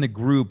within the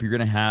group, you're going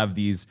to have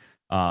these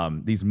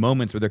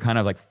moments where they're kind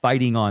of like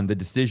fighting on the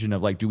decision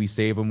of like, do we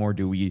save him or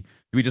do we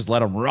just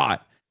let him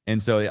rot?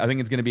 And so I think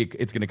it's going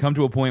to come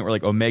to a point where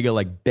like Omega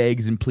like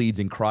begs and pleads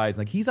and cries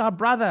like, he's our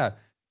brother.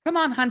 Come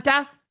on,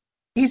 Hunter.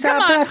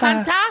 Come on,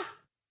 Hunter.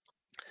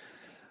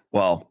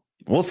 Well,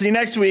 we'll see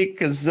next week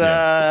because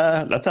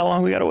that's how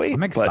long we got to wait.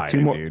 I'm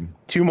excited, dude.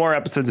 2 more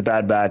episodes of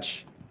Bad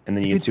Batch. And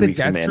then you get 2 weeks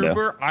of Mando.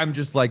 Trooper, I'm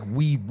just like,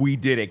 we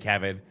did it,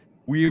 Kevin.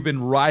 We've been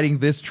riding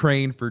this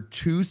train for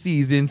 2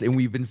 seasons, and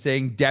we've been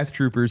saying Death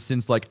Troopers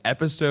since like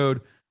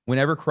episode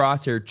whenever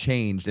Crosshair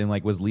changed and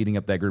like was leading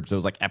up that group. So it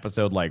was like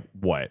episode like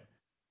what?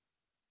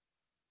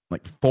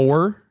 Like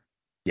 4?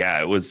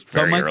 Yeah, it was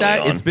something like that.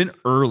 On. It's been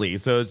early.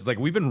 So it's like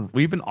we've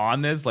been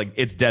on this, like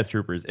it's Death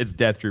Troopers, it's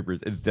Death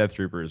Troopers, it's Death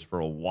Troopers for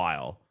a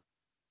while.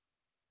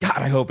 God,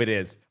 I hope it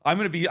is. I'm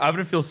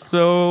gonna feel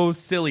so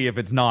silly if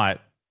it's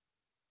not.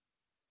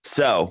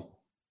 So,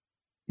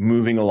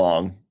 moving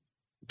along,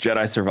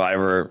 Jedi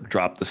Survivor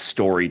dropped the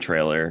story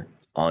trailer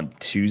on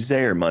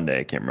Tuesday or Monday.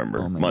 I can't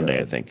remember. Monday,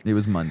 God. I think. It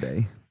was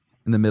Monday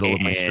in the middle of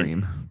my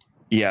stream.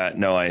 Yeah,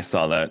 no, I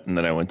saw that. And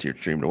then I went to your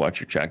stream to watch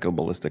your chat go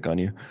ballistic on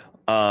you.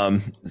 I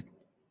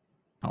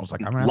was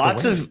like,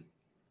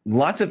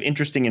 lots of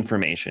interesting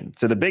information.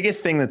 So the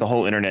biggest thing that the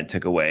whole internet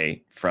took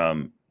away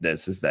from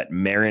this is that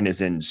Merrin is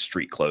in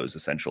street clothes,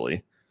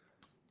 essentially.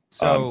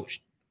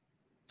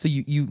 So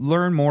you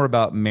learn more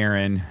about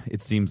Merrin,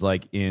 it seems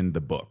like, in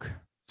the book.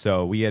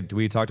 So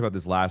we talked about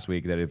this last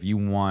week, that if you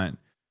want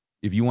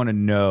to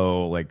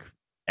know like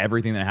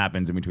everything that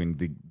happens in between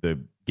the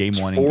game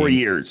 1 and 4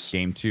 years,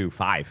 game 2,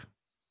 5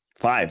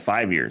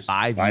 years,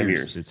 5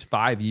 years. It's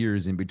 5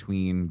 years in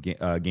between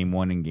game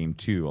 1 and game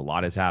 2. A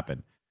lot has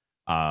happened.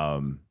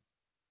 And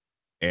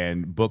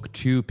book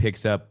 2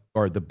 picks up,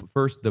 or the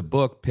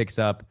book picks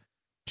up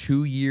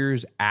 2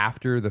 years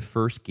after the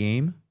first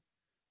game.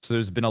 So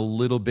there's been a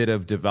little bit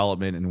of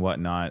development and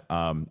whatnot.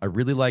 I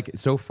really like,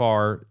 so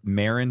far,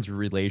 Merrin's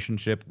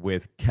relationship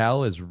with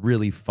Kel is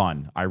really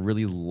fun. I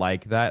really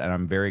like that, and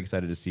I'm very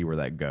excited to see where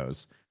that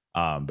goes.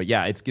 But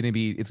yeah, it's gonna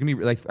be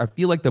like, I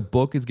feel like the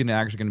book is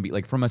gonna be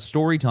like, from a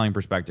storytelling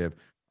perspective,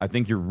 I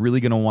think you're really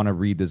gonna want to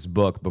read this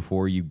book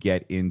before you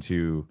get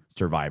into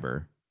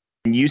Survivor.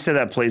 You said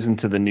that plays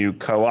into the new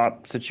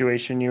co-op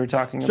situation you were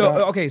talking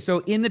about? Okay, so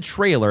in the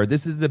trailer,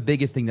 this is the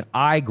biggest thing that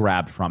I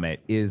grabbed from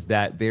it, is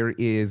that there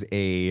is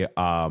a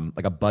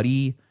like a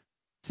buddy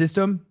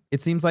system,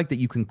 it seems like, that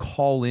you can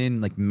call in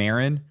like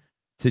Merrin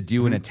to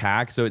do an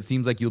attack. So it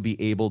seems like you'll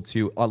be able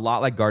to, a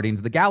lot like Guardians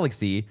of the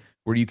Galaxy,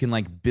 where you can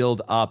like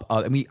build up.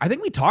 I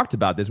think we talked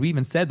about this. We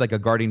even said like a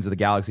Guardians of the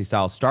Galaxy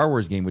style Star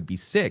Wars game would be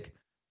sick.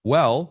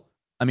 Well,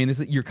 I mean,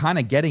 you're kind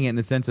of getting it in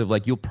the sense of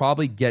like, you'll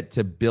probably get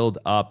to build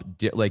up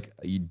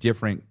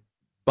different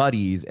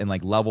buddies and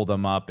like level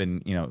them up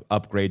and,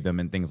 upgrade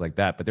them and things like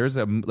that. But there's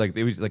it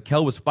was like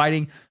Kel was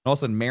fighting, and all of a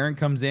sudden Merrin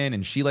comes in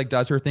and she like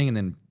does her thing and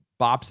then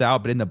bops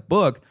out. But in the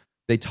book,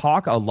 they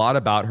talk a lot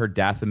about her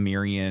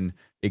Dathomirian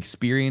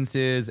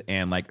experiences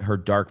and like her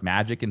dark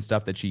magic and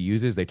stuff that she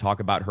uses. They talk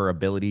about her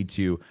ability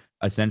to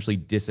essentially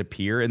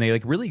disappear, and they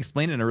like really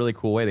explain it in a really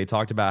cool way. They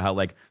talked about how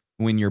like,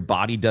 when your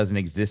body doesn't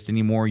exist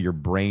anymore, your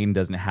brain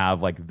doesn't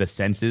have like the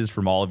senses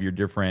from all of your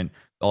different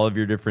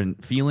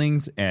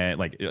feelings and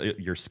like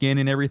your skin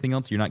and everything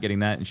else. You're not getting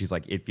that. And she's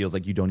like, it feels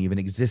like you don't even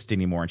exist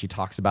anymore. And she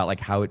talks about like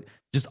how it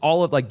just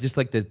all of like just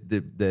like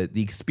the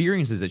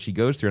experiences that she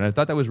goes through. And I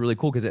thought that was really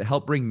cool because it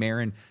helped bring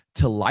Merrin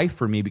to life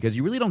for me, because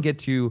you really don't get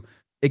to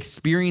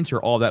experience her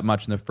all that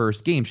much in the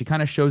first game. She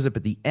kind of shows up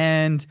at the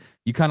end.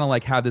 You kind of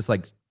like have this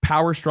like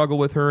power struggle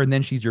with her, and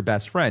then she's your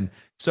best friend.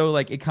 So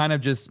like it kind of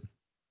just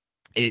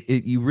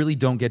you really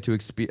don't get to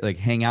like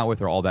hang out with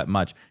her all that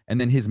much. And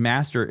then his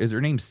master, is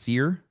her name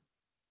Seer?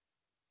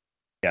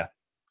 Yeah.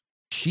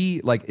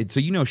 She like,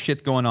 so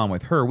shit's going on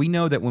with her. We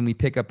know that when we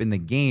pick up in the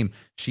game,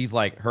 she's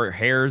like, her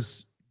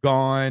hair's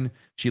gone.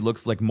 She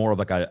looks like more of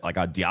like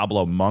a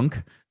Diablo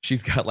monk.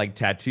 She's got like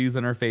tattoos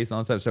on her face and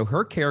all that stuff. So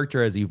her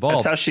character has evolved.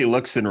 That's how she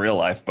looks in real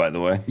life, by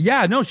the way.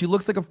 Yeah, no, she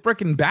looks like a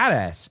freaking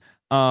badass.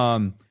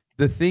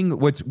 The thing,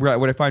 what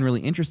I find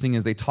really interesting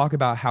is they talk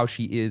about how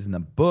she is in the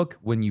book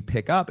when you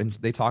pick up, and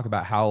they talk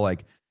about how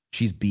like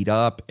she's beat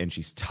up and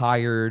she's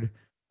tired.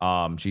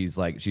 She's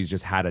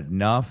just had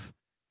enough.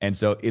 And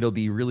so it'll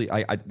be really,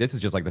 this is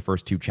just like the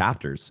first 2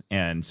 chapters.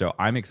 And so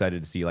I'm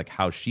excited to see like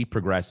how she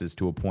progresses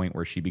to a point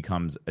where she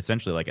becomes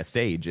essentially like a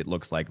sage. It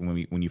looks like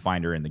when you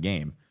find her in the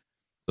game.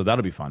 So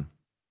that'll be fun.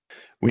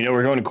 We know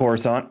we're going to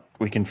Coruscant.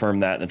 We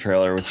confirmed that in the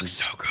trailer, which is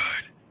so good.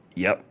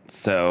 Yep.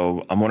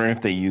 So I'm wondering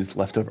if they used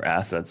leftover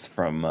assets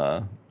from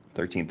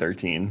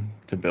 1313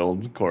 to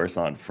build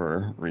Coruscant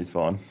for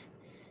Respawn.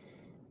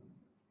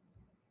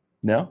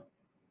 No?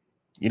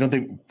 You don't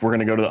think we're going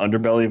to go to the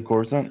underbelly of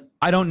Coruscant?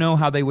 I don't know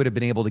how they would have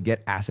been able to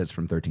get assets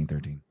from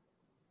 1313.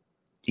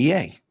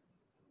 EA.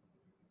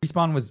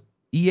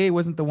 EA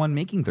wasn't the one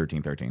making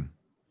 1313.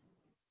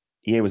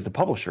 EA was the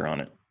publisher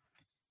on it.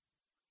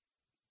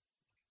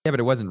 Yeah, but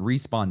it wasn't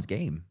Respawn's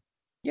game.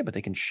 Yeah, but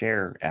they can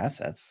share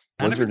assets.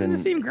 Not if it's in the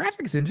same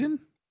graphics engine.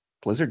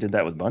 Blizzard did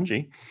that with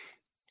Bungie.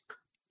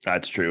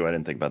 That's true. I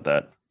didn't think about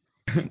that.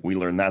 We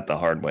learned that the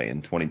hard way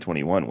in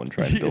 2021 when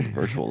trying to build a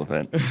virtual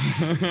event.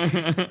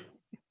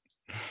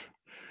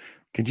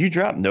 Could you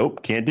drop?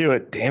 Nope, can't do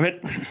it. Damn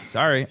it.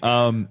 Sorry.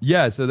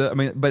 Yeah. So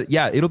but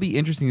yeah, it'll be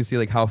interesting to see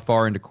like how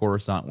far into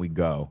Coruscant we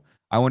go.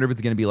 I wonder if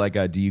it's going to be like,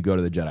 do you go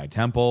to the Jedi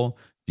Temple?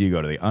 Do you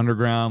go to the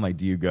underground? Like,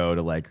 do you go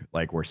to like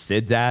where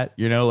Sid's at?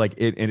 You know, like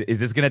is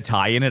this going to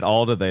tie in at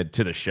all to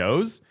the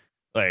shows?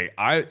 Like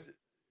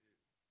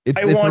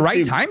it's the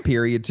right time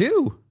period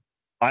too.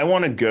 I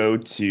want to go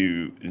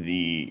to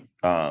the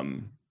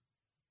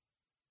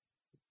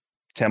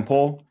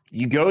temple.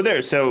 You go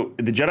there. So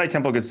the Jedi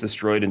Temple gets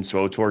destroyed in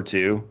SWTOR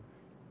 2.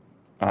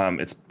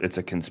 It's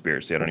a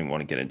conspiracy. I don't even want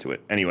to get into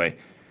it. Anyway,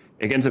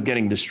 it ends up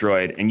getting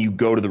destroyed, and you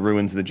go to the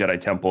ruins of the Jedi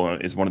Temple.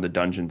 Is one of the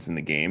dungeons in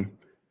the game.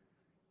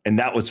 And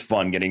that was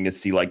fun, getting to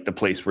see like the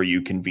place where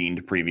you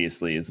convened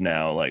previously is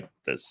now like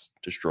this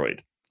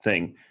destroyed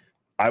thing.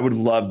 I would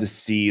love to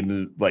see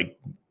the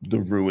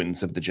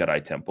ruins of the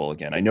Jedi Temple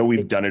again. I know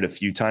we've done it a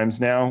few times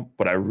now,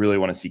 but I really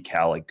want to see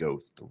Cal like go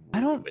through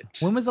it.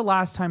 When was the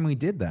last time we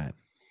did that?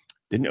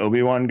 Didn't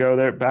Obi-Wan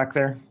go back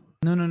there?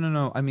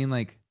 No. I mean,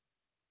 like,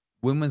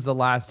 when was the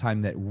last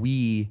time that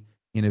we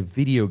in a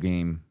video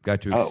game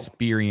got to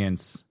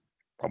experience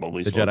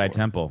probably the Jedi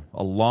Temple?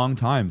 A long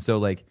time. So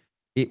like,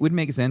 it would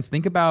make sense.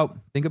 Think about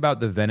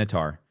the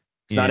Venator.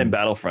 It's not in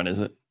Battlefront, is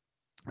it?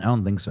 I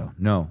don't think so.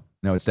 No,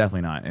 it's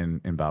definitely not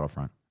in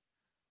Battlefront.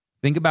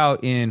 Think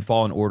about in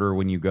Fallen Order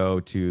when you go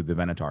to the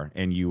Venator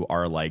and you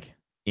are like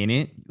in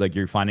it, like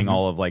you're finding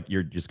all of like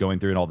you're just going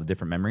through all the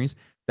different memories.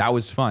 That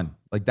was fun.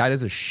 Like that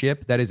is a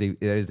ship. That is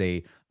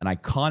an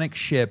iconic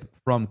ship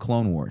from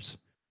Clone Wars,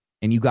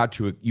 and you got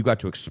to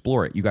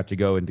explore it. You got to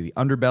go into the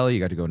underbelly. You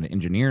got to go into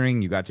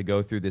engineering. You got to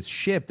go through this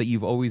ship that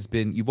you've always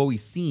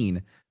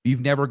seen.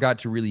 You've never got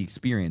to really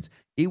experience.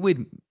 It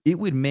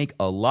would make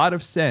a lot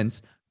of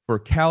sense for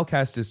Cal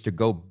Kestis to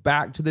go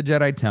back to the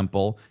Jedi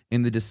Temple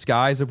in the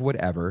disguise of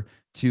whatever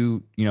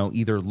to,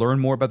 either learn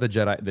more about the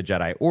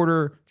Jedi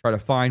Order, try to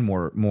find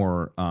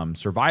more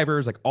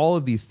survivors, like all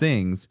of these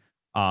things.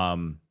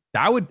 In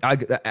my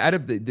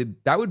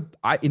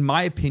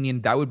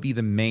opinion, that would be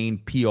the main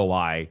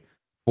POI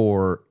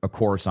for a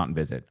Coruscant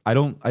visit. I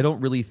don't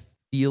really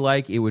feel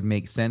like it would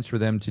make sense for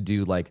them to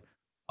do like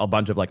a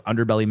bunch of like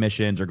underbelly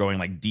missions or going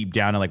like deep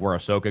down to like where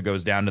Ahsoka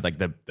goes down to like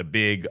the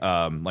big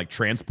like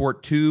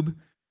transport tube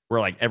where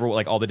like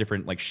all the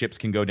different like ships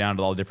can go down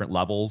to all the different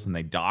levels and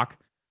they dock.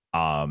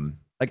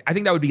 Like I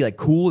think that would be like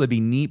cool, that'd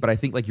be neat, but I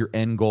think like your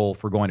end goal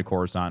for going to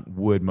Coruscant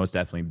would most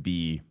definitely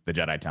be the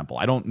Jedi Temple.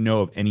 I don't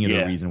know of any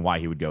other reason why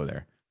he would go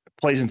there.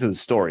 Plays into the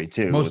story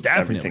too. Most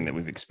definitely. Everything that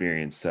we've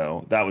experienced.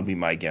 So that would be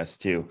my guess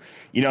too.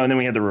 And then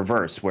we had the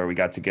reverse where we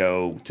got to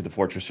go to the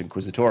Fortress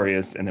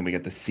Inquisitorius and then we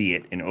got to see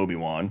it in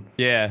Obi-Wan.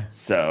 Yeah.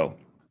 So,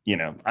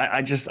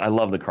 I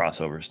love the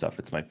crossover stuff.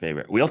 It's my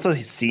favorite. We also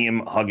see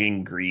him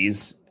hugging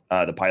Grease,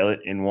 the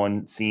pilot, in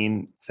one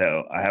scene.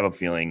 So I have a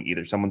feeling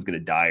either someone's going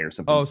to die or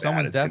something. Oh,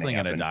 someone's definitely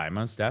going to die.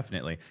 Most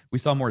definitely. We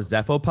saw more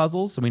Zepho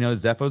puzzles. So we know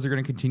Zephos are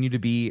going to continue to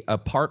be a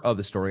part of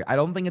the story. I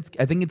think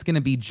it's going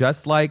to be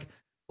just like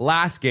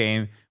last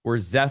game where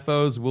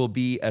Zephos will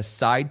be a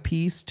side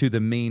piece to the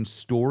main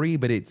story,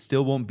 but it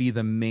still won't be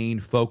the main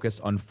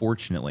focus,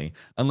 unfortunately,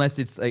 unless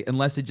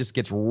it just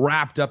gets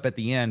wrapped up at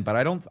the end. But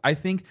I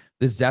think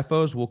the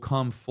Zephos will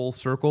come full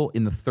circle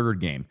in the third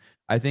game.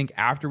 I think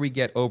after we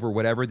get over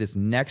whatever this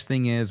next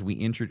thing is,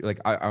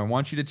 I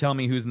want you to tell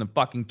me who's in the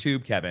fucking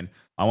tube, Kevin.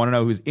 I want to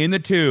know who's in the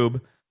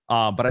tube.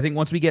 But I think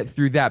once we get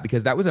through that,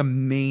 because that was a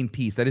main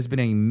piece, that has been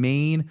a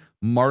main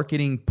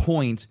marketing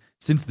point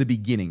since the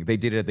beginning. They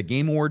did it at the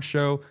Game Awards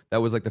show. That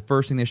was like the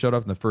first thing they showed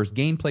off in the first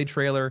gameplay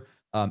trailer.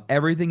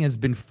 Everything has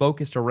been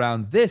focused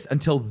around this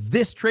until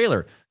this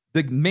trailer.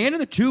 The man in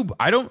the tube,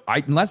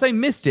 unless I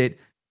missed it,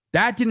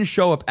 that didn't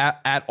show up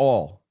at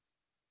all.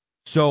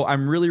 So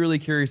I'm really, really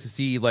curious to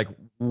see like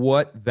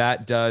what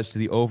that does to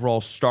the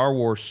overall Star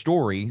Wars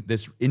story,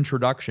 this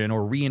introduction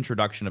or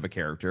reintroduction of a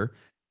character.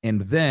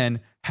 And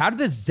then how did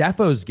the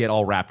Zephos get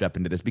all wrapped up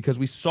into this? Because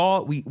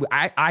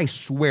I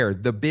swear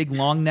the big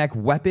long neck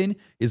weapon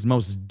is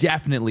most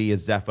definitely a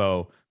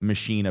Zepho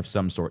machine of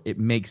some sort. It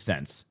makes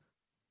sense.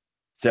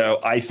 So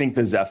I think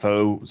the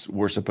Zephos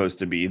were supposed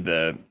to be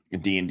the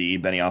D&D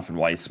Benioff and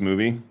Weiss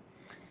movie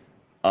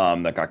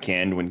that got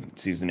canned when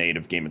season 8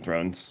 of Game of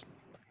Thrones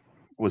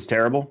was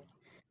terrible.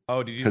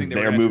 Oh, did you think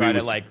they were going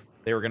to try to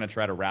they were going to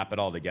try to wrap it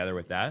all together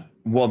with that?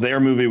 Well, their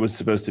movie was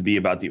supposed to be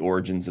about the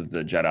origins of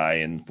the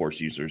Jedi and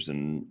Force users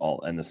and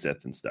the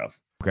Sith and stuff.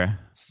 Okay.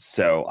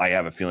 So I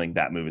have a feeling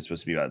that movie is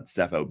supposed to be about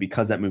Zepho.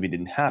 Because that movie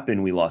didn't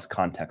happen, we lost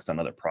context on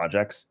other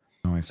projects.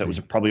 Oh, so it was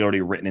probably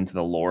already written into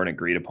the lore and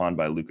agreed upon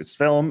by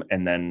Lucasfilm.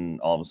 And then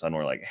all of a sudden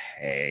we're like,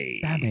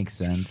 hey. That makes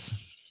sense.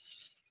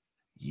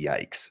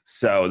 Yikes.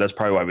 So that's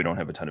probably why we don't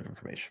have a ton of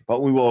information,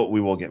 but we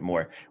will get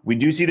more. We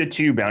do see the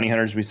 2 bounty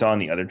hunters we saw in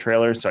the other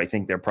trailer, so I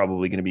think they're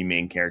probably going to be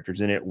main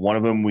characters in it. One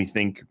of them we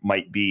think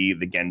might be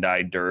the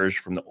Gendai Dirge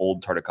from the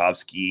old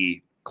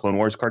Tartakovsky Clone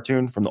Wars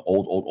cartoon, from the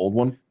old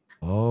one.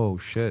 Oh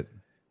shit.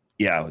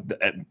 Yeah,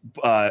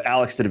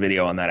 Alex did a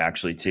video on that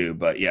actually too,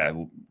 but yeah,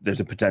 there's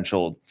a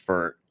potential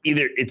for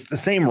either it's the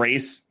same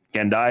race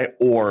Gendai,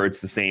 or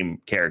it's the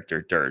same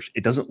character, Dirge.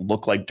 It doesn't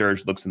look like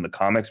Dirge looks in the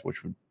comics,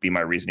 which would be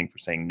my reasoning for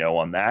saying no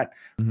on that.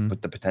 Mm-hmm.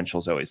 But the potential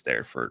is always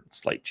there for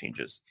slight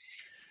changes.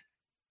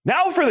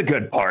 Now for the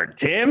good part,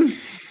 Tim.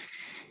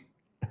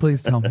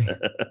 Please tell me.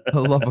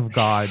 For the love of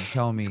God,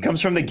 tell me. This comes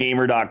from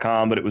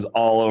thegamer.com, but it was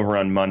all over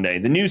on Monday.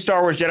 The new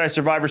Star Wars Jedi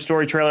Survivor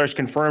story trailer has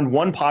confirmed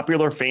one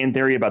popular fan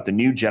theory about the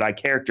new Jedi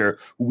character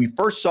who we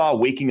first saw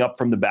waking up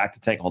from the back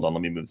to tank. Hold on,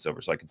 let me move this over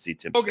so I can see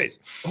Tim's face.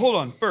 Hold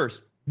on,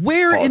 first.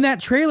 Where in that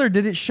trailer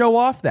did it show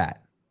off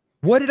that?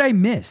 What did I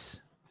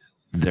miss?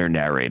 They're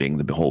narrating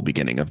the whole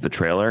beginning of the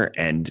trailer,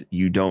 and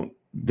you don't.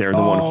 They're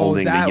the one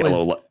holding the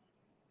yellow.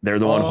 They're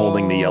the one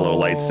holding the yellow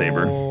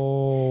lightsaber.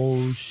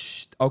 Oh,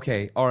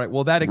 okay. All right.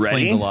 Well, that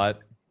explains a lot.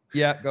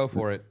 Yeah, go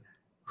for it.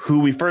 Who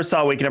we first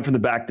saw waking up from the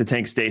back to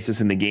tank stasis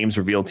in the game's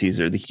reveal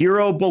teaser. The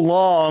hero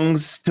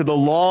belongs to the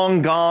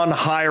long gone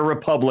High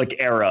Republic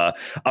era,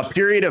 a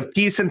period of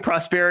peace and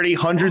prosperity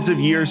hundreds of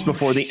years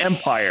before the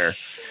Empire.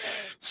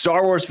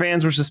 Star Wars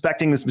fans were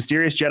suspecting this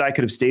mysterious Jedi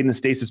could have stayed in the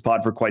stasis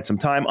pod for quite some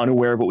time,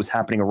 unaware of what was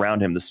happening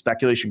around him. The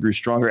speculation grew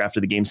stronger after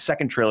the game's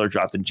second trailer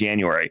dropped in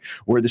January,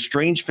 where the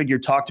strange figure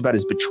talked about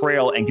his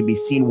betrayal and can be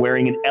seen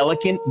wearing an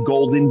elegant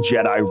golden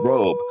Jedi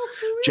robe.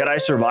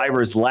 Jedi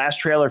Survivor's last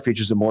trailer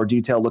features a more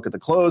detailed look at the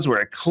clothes, where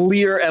a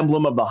clear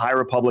emblem of the High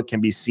Republic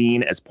can be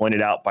seen, as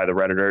pointed out by the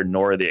Redditor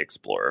Nora the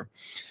Explorer.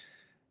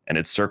 And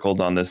it's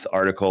circled on this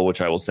article, which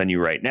I will send you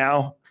right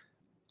now.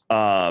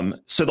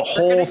 So the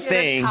whole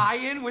thing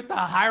tie-in with the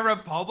High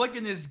Republic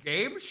in this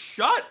game?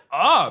 Shut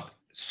up.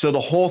 So the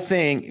whole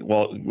thing,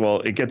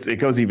 well, it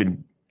goes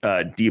even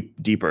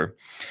deeper.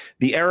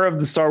 The era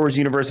of the Star Wars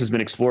universe has been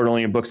explored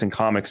only in books and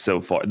comics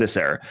so far, this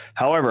era.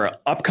 However,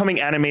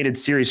 upcoming animated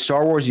series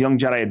Star Wars Young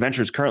Jedi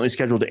Adventures, currently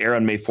scheduled to air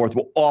on May 4th,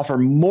 will offer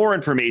more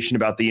information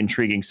about the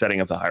intriguing setting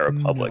of the High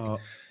Republic. No.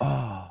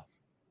 Oh.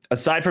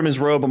 Aside from his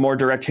robe, a more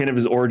direct hint of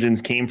his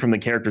origins came from the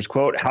character's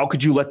quote, "How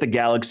could you let the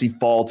galaxy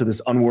fall to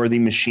this unworthy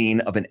machine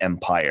of an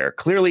empire?"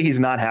 Clearly, he's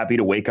not happy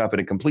to wake up in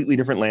a completely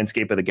different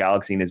landscape of the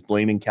galaxy and is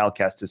blaming Cal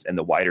Kestis and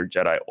the wider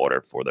Jedi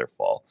Order for their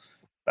fall.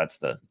 That's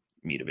the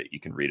meat of it.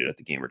 You can read it at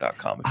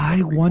thegamer.com.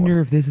 I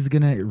wonder if this is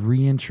going to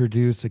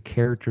reintroduce a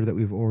character that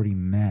we've already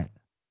met.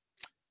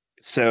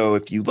 So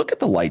if you look at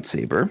the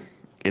lightsaber,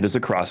 it is a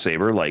cross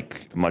saber,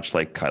 much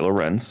like Kylo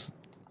Ren's.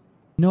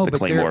 No, the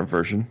Claymore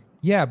version.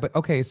 Yeah, but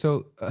okay,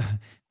 so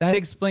that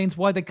explains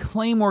why the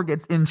Claymore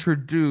gets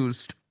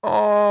introduced.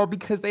 Oh,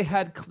 because they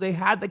had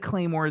the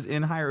Claymores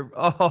in higher.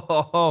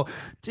 Oh,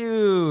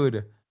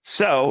 dude.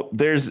 So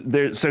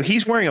so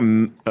he's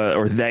wearing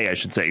or they, I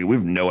should say. We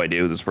have no idea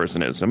who this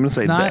person is. I'm going to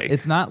say they.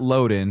 It's not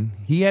Loden.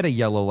 He had a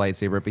yellow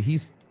lightsaber, but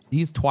he's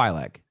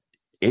Twi'lek.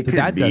 It so could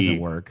that be, doesn't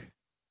work.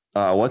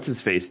 What's his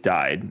face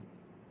died.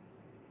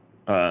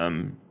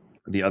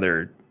 The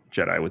other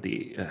Jedi with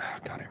the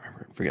God, I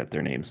forget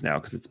their names now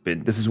because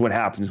this is what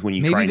happens when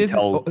you try and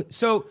tell.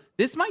 So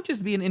this might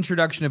just be an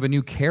introduction of a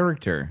new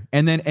character,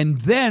 and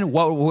then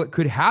what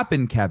could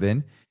happen,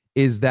 Kevin,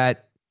 is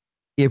that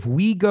if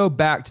we go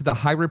back to the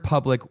High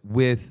Republic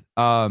with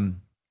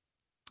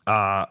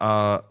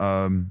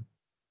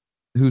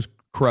who's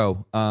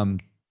Crow?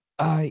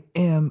 I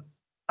am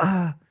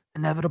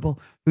inevitable.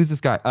 Who's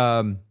this guy?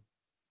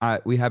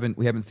 We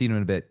haven't seen him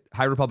in a bit.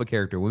 High Republic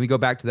character. When we go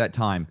back to that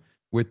time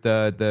with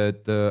the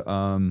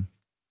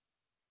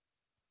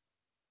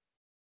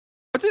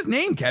what's his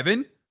name,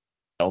 Kevin?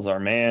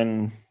 Elzar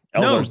Man.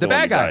 No, the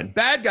bad guy.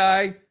 Bad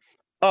guy.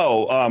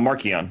 Oh,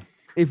 Markion.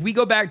 If we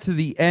go back to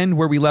the end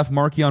where we left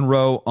Markion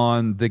Row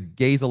on the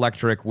Gaze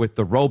Electric with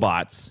the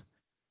robots,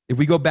 if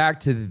we go back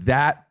to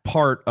that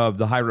part of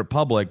the High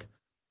Republic,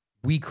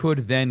 we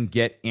could then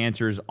get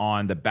answers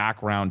on the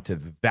background to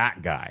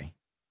that guy.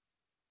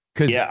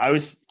 Yeah, I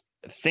was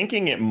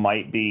thinking it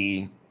might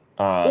be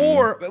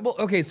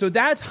Okay, so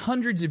that's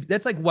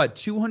that's like what,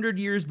 200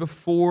 years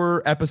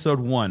before episode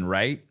 1,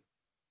 right?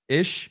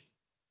 Ish.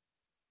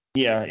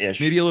 Yeah, ish.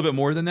 Maybe a little bit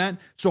more than that.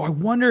 So I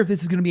wonder if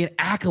this is going to be an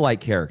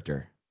acolyte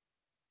character.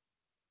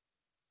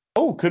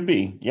 Oh, could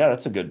be. Yeah,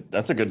 that's a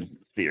good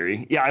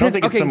theory. Yeah, I don't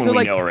think it's someone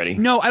we know already.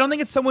 No, I don't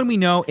think it's someone we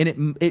know,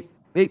 and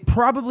it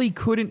probably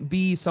couldn't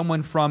be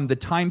someone from the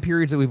time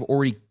periods that we've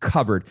already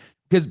covered.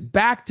 Because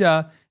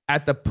Bacta,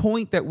 at the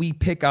point that we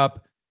pick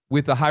up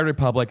with the High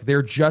Republic,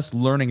 they're just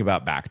learning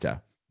about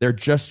Bacta. They're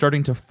just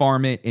starting to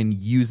farm it and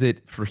use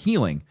it for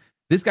healing.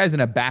 This guy's in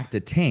a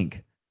Bacta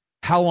tank.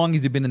 How long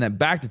has he been in that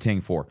Bacta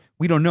tank for?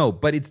 We don't know,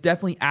 but it's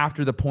definitely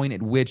after the point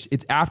at which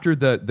it's after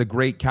the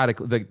great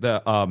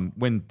cataclysm,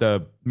 when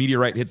the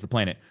meteorite hits the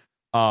planet.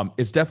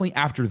 It's definitely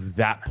after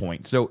that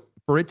point. So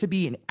for it to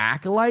be an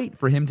acolyte,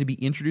 for him to be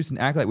introduced an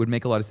acolyte would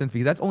make a lot of sense,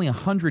 because that's only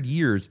 100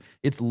 years.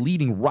 It's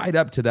leading right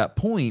up to that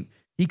point.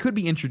 He could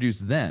be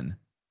introduced then.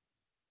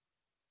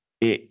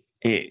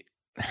 It's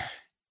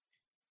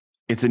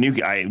a new.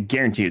 I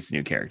guarantee it's a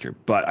new character,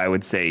 but I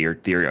would say your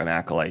theory on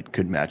acolyte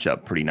could match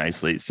up pretty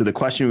nicely. So the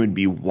question would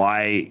be,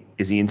 why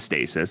is he in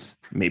stasis?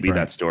 Maybe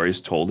that story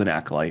is told in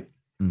acolyte.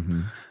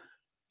 Mm-hmm.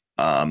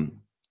 And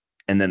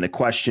then the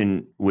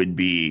question would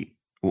be,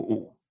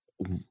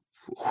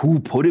 who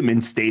put him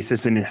in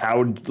stasis, and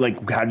how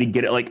did he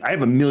get it? Like, I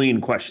have a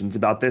million questions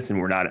about this, and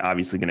we're not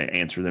obviously going to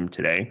answer them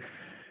today.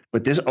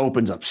 But this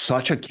opens up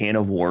such a can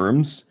of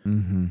worms,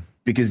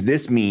 because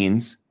this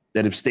means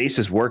that if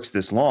stasis works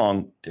this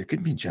long, there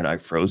could be Jedi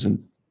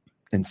frozen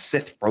and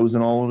Sith frozen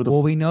all over the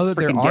we know that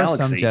there are galaxy.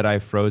 some Jedi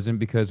frozen,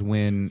 because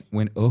when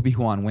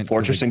Obi-Wan went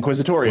Fortress to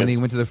Inquisitorius. When he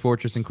went to the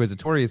Fortress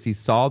Inquisitorius, he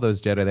saw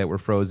those Jedi that were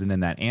frozen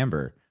in that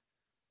amber.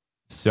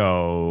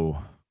 So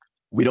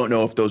we don't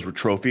know if those were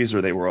trophies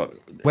or they were.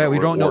 We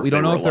don't know. We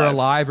don't know if they're alive.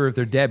 alive or if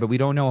they're dead, but we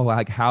don't know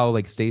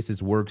how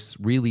stasis works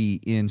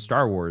really in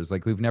Star Wars.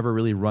 Like, we've never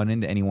really run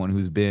into anyone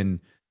who's been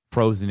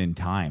frozen in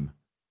time.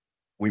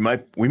 We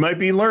might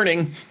be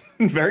learning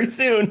very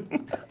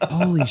soon.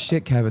 Holy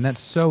shit, Kevin,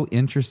 that's so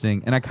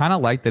interesting. And I kind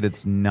of like that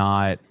it's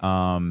not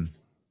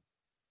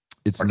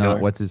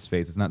what's his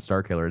face? It's not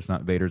Starkiller, it's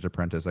not Vader's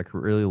apprentice. I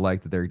really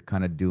like that they're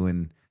kind of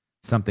doing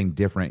something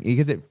different,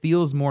 because it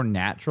feels more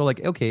natural.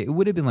 Like, okay, it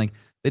would have been like,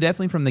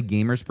 definitely from the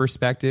gamer's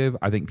perspective,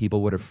 I think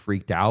people would have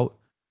freaked out.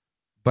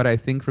 But I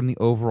think from the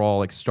overall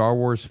like Star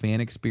Wars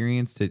fan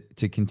experience,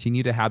 to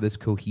continue to have this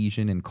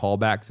cohesion and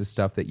callbacks to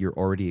stuff that you're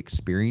already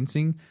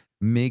experiencing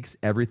makes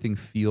everything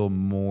feel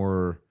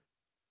more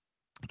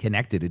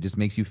connected. It just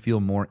makes you feel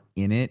more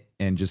in it,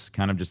 and just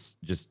kind of just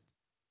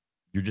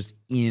you're just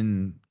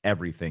in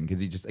everything,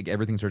 because you just like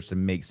everything starts to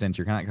make sense.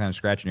 You're kind of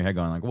scratching your head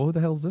going like, well, who the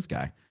hell is this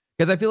guy?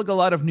 Because I feel like a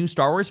lot of new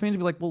Star Wars fans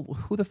would be like, well,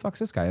 who the fuck's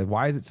this guy?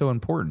 Why is it so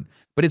important?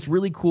 But it's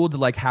really cool to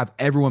like have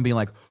everyone being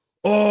like,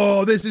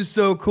 oh, this is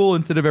so cool,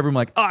 instead of everyone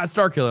like, it's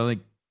Starkiller.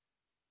 Like,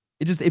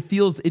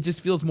 it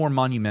just feels more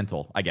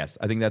monumental, I guess.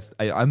 I think that's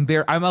I'm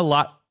a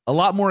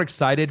lot more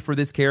excited for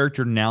this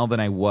character now than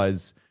I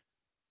was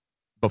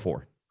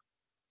before.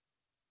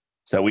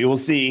 So we will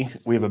see.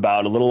 We have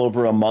about a little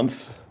over a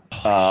month.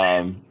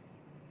 I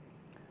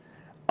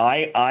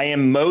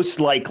am most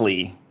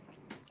likely,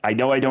 I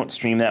know I don't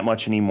stream that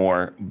much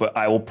anymore, but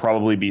I will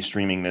probably be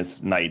streaming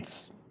this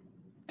nights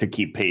to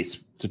keep pace,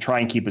 to try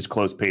and keep as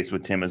close pace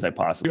with Tim as I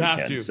possibly can.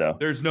 You have to. So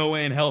there's no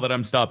way in hell that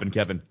I'm stopping,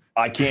 Kevin.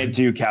 I can't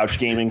do couch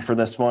gaming for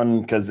this one,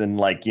 because then I'm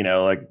like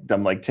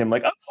Tim,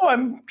 like, oh,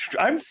 I'm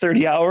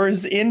 30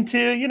 hours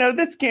into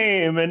this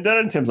game, and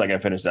then Tim's like, I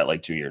finished that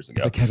like 2 years ago.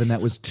 It's like, Kevin, that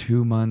was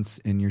 2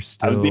 months, and you're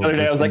still. The other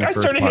day I was like, I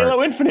started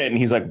Halo Infinite, and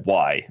he's like,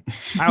 why?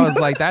 I was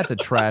like, that's a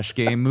trash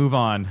game. Move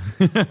on.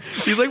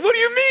 He's like, what do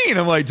you mean?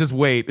 I'm like, just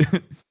wait.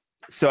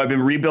 So I've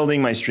been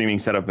rebuilding my streaming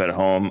setup at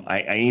home.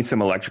 I need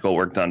some electrical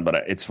work done, but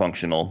it's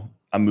functional.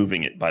 I'm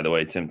moving it, by the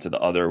way, Tim, to the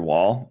other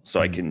wall, so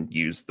I can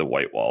use the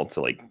white wall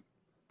to like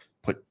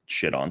put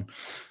shit on.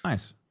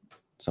 Nice.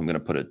 So I'm going to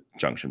put a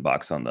junction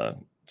box on the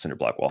cinder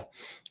block wall.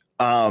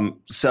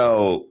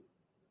 So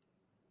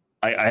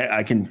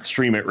I can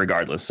stream it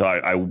regardless. So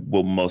I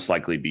will most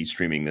likely be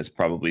streaming this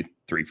probably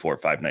 3, 4,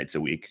 5 nights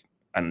a week.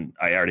 And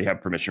I already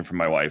have permission from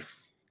my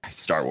wife,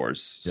 Star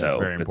Wars. Yeah, so that's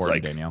very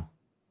important, Danielle.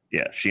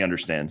 Yeah, she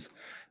understands.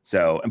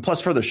 So, and plus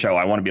for the show,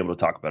 I want to be able to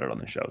talk about it on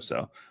the show.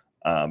 So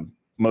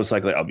most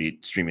likely I'll be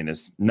streaming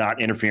this,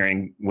 not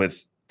interfering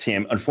with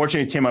Tim.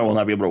 Unfortunately, Tim, I will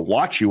not be able to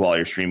watch you while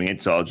you're streaming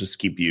it, so I'll just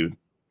keep you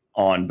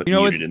on, but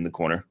muted in the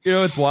corner. You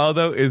know what's wild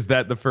though is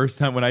that the first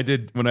time when I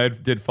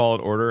did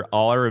Fallen Order,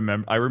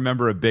 I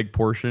remember a big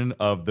portion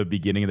of the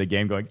beginning of the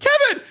game going,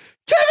 Kevin,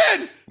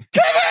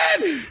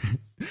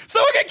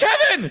 someone get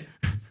Kevin.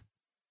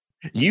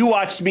 You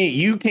watched me.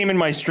 You came in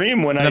my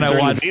stream when I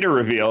watched the Vader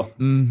reveal.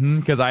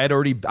 Because I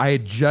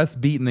had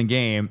just beaten the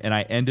game, and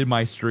I ended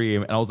my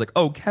stream, and I was like,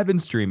 oh,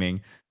 Kevin's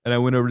streaming. And I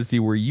went over to see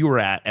where you were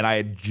at, and I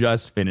had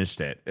just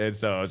finished it. And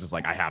so I was just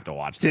like, I have to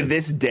watch this. To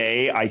this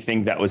day, I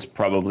think that was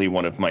probably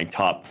one of my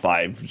top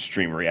 5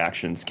 stream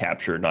reactions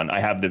captured on. I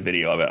have the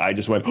video of it. I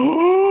just went,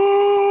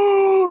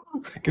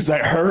 because I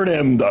heard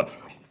him.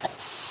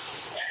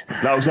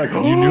 And I was like,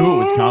 you knew it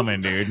was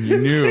coming, dude. You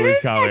knew it was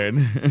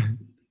coming.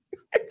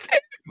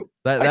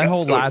 that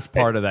whole so last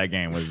excited. part of that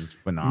game was just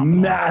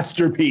phenomenal.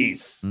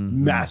 Masterpiece.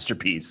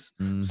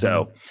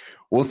 So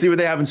we'll see what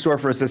they have in store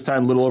for us this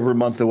time. A little over a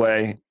month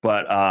away,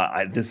 but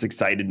this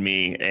excited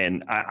me,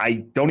 and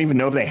I don't even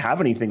know if they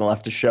have anything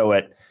left to show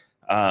at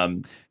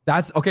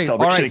That's okay. All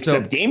Celebration right,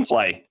 except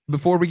gameplay.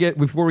 Before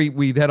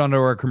we head on to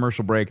our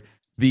commercial break,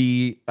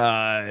 the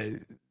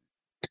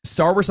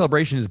Star Wars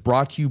Celebration is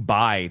brought to you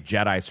by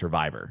Jedi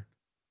Survivor.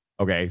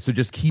 Okay, so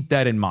just keep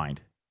that in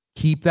mind.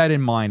 Keep that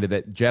in mind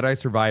that Jedi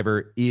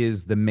Survivor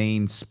is the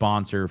main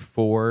sponsor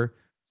for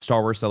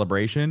Star Wars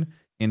Celebration.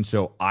 And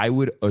so I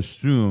would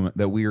assume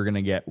that we are going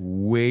to get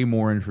way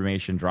more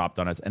information dropped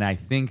on us. And I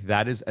think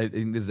this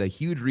is a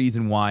huge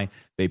reason why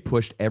they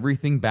pushed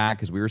everything back,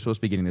 because we were supposed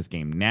to be getting this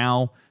game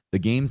now. The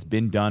game's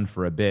been done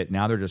for a bit.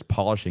 Now they're just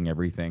polishing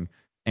everything.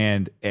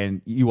 And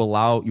you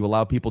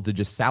allow people to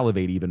just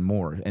salivate even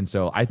more. And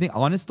so I think,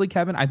 honestly,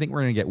 Kevin, I think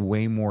we're going to get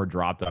way more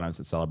dropped on us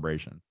at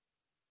Celebration.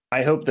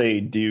 I hope they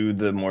do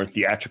the more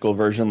theatrical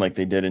version like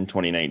they did in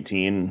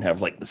 2019 and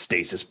have like the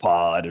stasis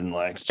pod and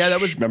like, yeah, that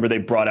was, remember they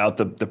brought out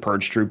the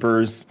Purge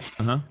Troopers.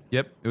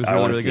 Yep. It was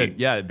really good.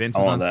 Yeah. Vince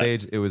was on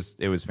stage. It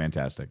was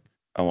fantastic.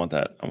 I want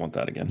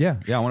that again. Yeah.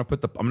 I'm going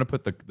to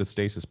put the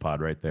stasis pod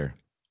right there.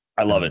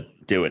 I love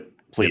it. Do it,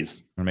 please.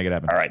 Yep. I'm gonna make it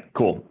happen. All right,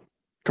 cool.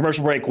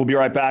 Commercial break. We'll be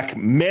right back.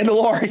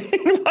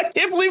 Mandalorian. I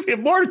can't believe we have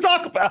more to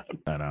talk about.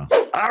 I know.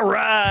 All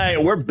right,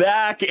 we're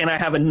back, and I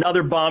have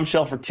another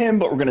bombshell for Tim,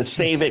 but we're going to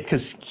save it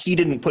because he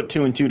didn't put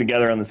 2 and 2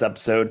 together on this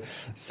episode.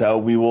 So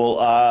we will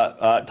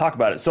talk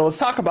about it. So let's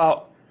talk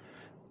about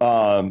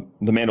the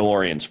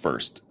Mandalorians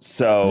first.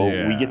 So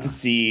we get to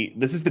see,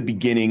 this is the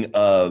beginning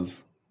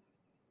of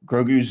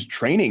Grogu's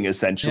training,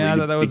 essentially,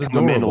 to that was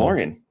become adorable. a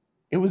Mandalorian.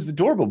 It was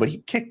adorable, but he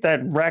kicked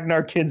that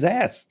Ragnar kid's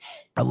ass.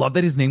 I love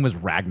that his name was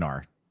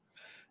Ragnar.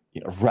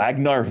 Yeah,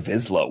 Ragnar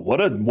Vizsla.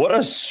 What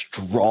a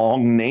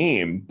strong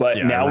name.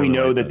 But now we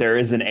know that there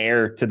is an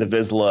heir to the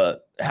Vizsla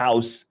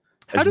house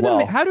as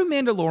well. How do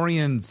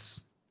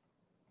Mandalorians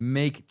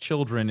make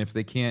children if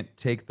they can't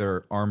take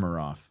their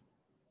armor off?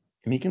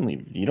 I mean, you can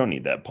leave. You don't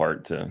need that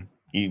part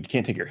you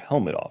can't take your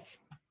helmet off.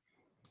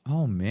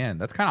 Oh man,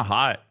 that's kind of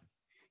hot.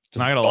 Just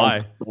not gonna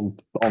lie.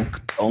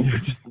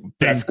 Just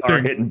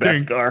Beskar hitting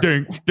Beskar.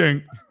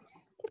 Ding.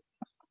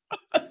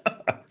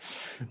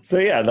 So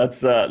yeah, that's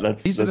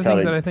these are the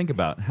things that I think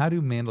about. How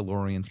do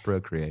Mandalorians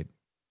procreate?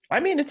 I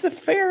mean, it's a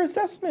fair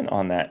assessment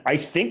on that. I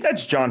think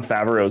that's Jon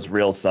Favreau's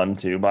real son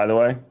too, by the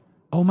way.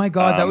 Oh my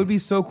god, that would be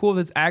so cool.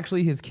 That's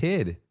actually his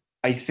kid.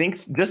 I think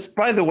just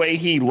by the way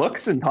he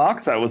looks and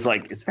talks, I was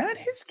like, is that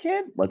his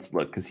kid? Let's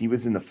look, because he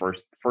was in the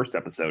first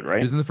episode, right?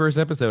 He was in the first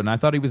episode, and I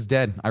thought he was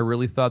dead. I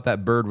really thought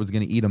that bird was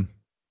going to eat him.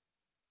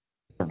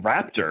 A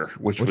raptor,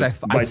 which I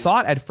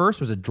thought at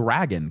first was a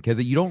dragon,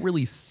 because you don't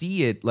really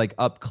see it like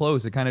up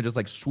close. It kind of just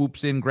like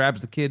swoops in,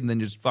 grabs the kid, and then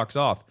just fucks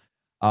off.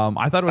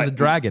 I thought it was a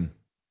dragon.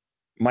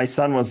 My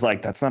son was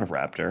like, "That's not a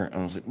raptor." And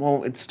I was like,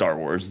 "Well, it's Star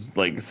Wars.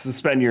 Like,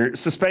 suspend your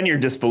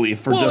disbelief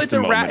for just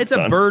a moment." It's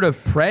a bird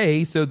of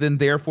prey, so then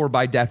therefore,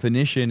 by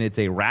definition, it's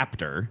a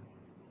raptor.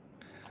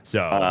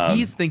 So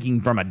he's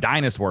thinking from a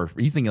dinosaur.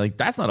 He's thinking like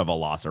that's not a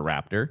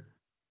velociraptor.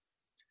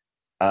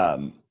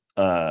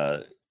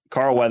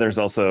 Carl Weathers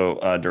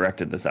also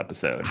directed this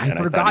episode. I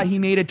forgot he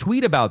made a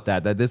tweet about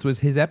that this was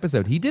his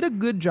episode. He did a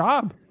good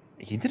job.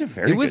 He did a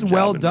very good job. It was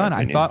well done.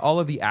 I thought all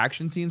of the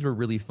action scenes were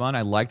really fun.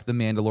 I liked the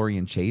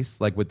Mandalorian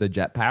chase, like with the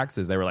jetpacks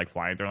as they were like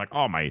flying. They're like,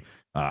 oh my,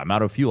 I'm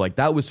out of fuel. Like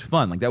that was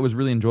fun. Like that was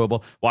really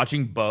enjoyable.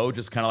 Watching Bo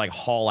just kind of like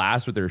haul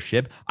ass with her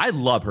ship. I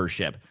love her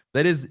ship.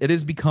 It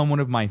has become one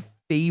of my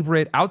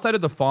favorite outside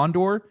of the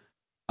Fondor.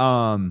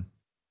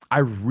 I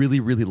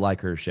really, really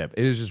like her ship.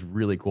 It is just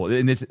really cool.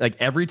 And it's like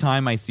every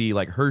time I see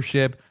like her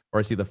ship or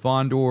I see the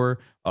Fondor,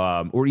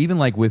 or even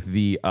like with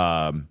the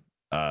what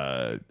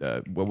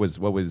was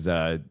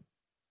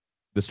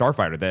the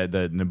starfighter,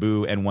 the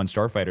Naboo N1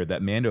 starfighter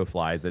that Mando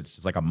flies, that's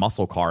just like a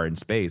muscle car in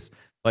space.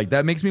 Like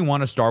that makes me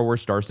want a Star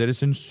Wars Star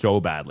Citizen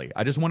so badly.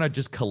 I just want to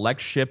just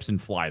collect ships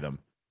and fly them.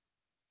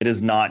 It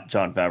is not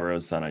Jon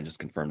Favreau's son. I just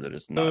confirmed it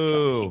is not.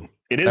 Ooh.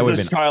 It is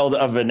the child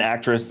of an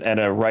actress and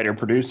a writer,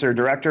 producer,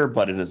 director,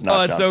 but it is not.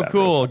 Oh, it's so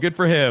cool. Good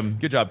for him.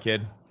 Good job,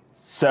 kid.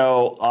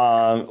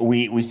 So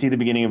we see the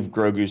beginning of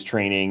Grogu's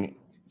training.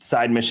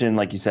 Side mission,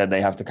 like you said,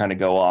 they have to kind of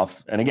go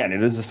off. And again,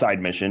 it is a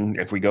side mission.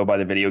 If we go by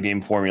the video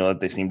game formula that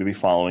they seem to be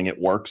following, it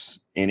works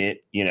in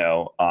it. You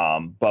know,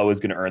 Bo is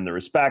going to earn the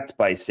respect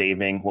by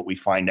saving what we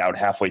find out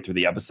halfway through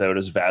the episode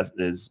is Paz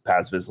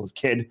Vizsla's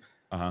kid.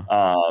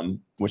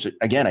 Which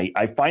again,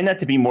 I find that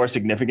to be more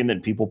significant than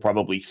people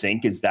probably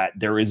think, is that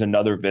there is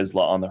another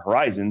Vizsla on the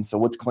horizon. So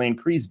what's Clan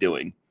Kreese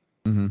doing?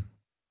 Mm-hmm.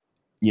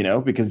 You know,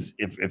 because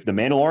if the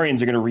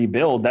Mandalorians are going to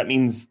rebuild, that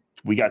means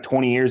we got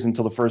 20 years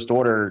until the First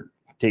Order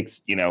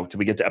takes, you know, till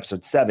we get to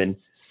episode 7,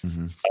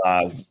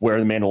 where are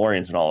the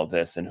Mandalorians in all of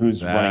this and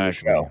who's running the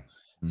show.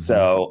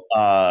 So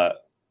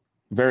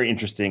very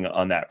interesting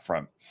on that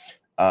front.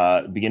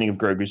 beginning of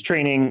Grogu's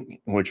training,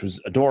 which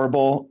was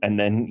adorable, and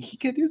then he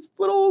get his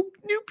little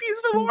new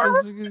piece of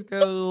armor. He's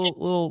got a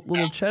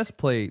little chest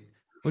plate,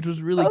 which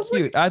was really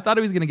cute. I thought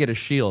he was gonna get a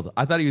shield.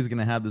 I thought he was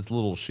gonna have this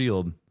little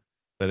shield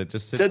that it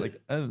just sits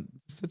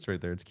sits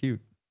right there. It's cute.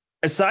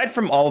 Aside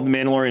from all of the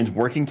Mandalorians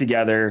working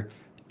together,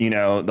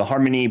 the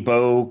Harmony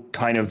Bo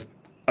kind of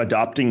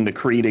adopting the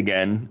creed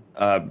again,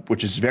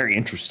 which is very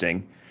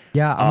interesting.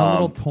 Yeah, I'm a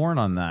little torn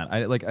on that.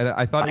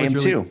 I thought it was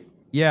really, too.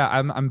 Yeah,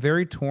 I'm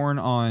very torn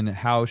on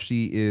how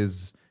she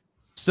is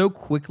so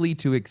quickly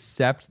to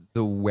accept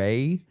the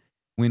way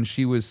when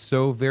she was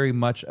so very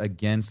much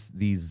against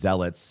these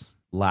zealots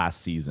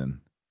last season.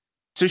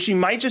 So she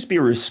might just be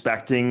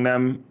respecting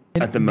them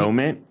at the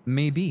moment.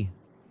 Maybe.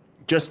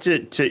 Just to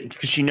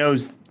because she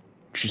knows,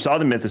 she saw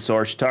the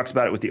mythosaur. She talks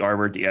about it with the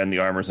armor at the end. The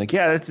armor's like,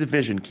 yeah, that's a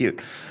vision,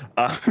 cute.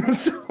 So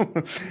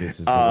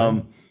this is the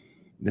way.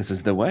 This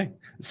is the way.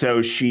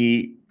 So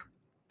she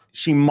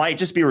might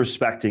just be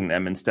respecting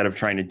them instead of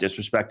trying to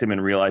disrespect them,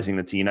 and realizing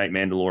that to unite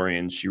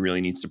Mandalorians, she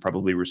really needs to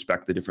probably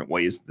respect the different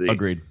ways.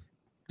 Agreed.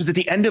 Because at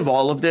the end of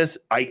all of this,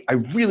 I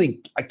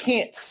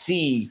can't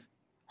see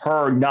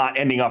her not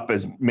ending up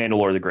as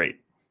Mandalore the Great.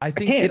 I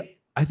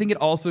think it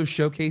also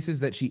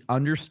showcases that she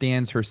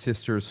understands her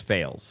sister's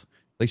fails.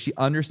 Like, she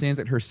understands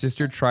that her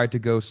sister tried to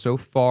go so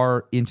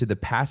far into the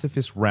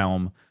pacifist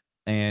realm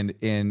and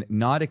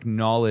not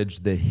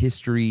acknowledge the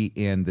history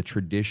and the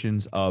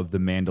traditions of the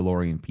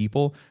Mandalorian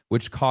people,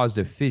 which caused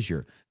a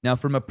fissure. Now,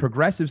 from a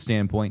progressive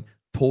standpoint,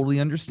 totally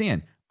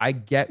understand. I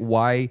get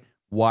why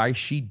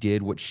she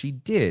did what she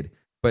did.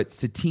 But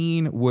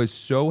Satine was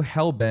so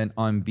hell-bent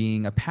on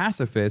being a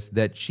pacifist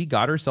that she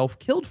got herself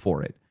killed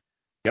for it.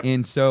 Yep.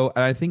 And so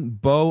I think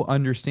Bo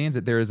understands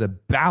that there is a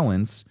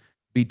balance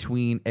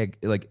between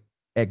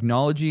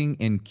acknowledging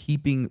and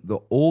keeping the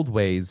old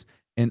ways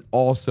and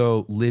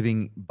also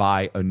living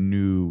by a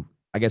new,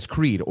 I guess,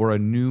 creed or a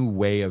new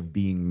way of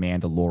being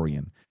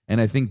Mandalorian.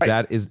 And I think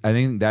that's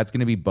going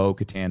to be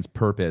Bo-Katan's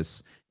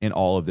purpose in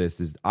all of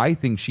this. Is I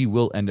think she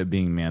will end up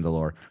being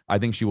Mandalore. I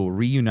think she will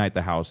reunite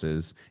the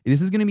houses.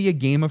 This is going to be a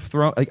Game of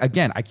Thrones.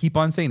 Again, I keep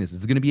on saying this. This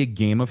is going to be a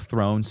Game of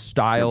Thrones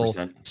style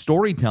 100%.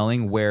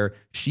 Storytelling where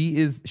she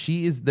is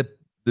the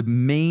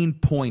main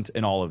point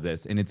in all of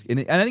this. And I think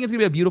it's going to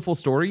be a beautiful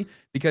story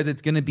because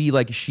it's going to be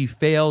like she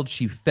failed,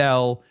 she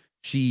fell,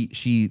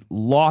 she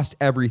lost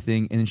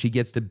everything, and then she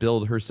gets to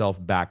build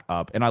herself back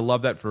up. And I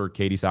love that for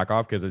Katie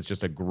Sackhoff because it's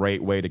just a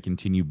great way to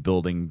continue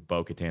building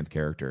Bo-Katan's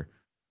character.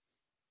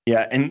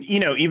 Yeah, and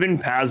even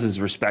Paz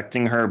is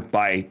respecting her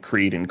by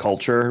creed and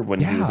culture when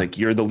he was like,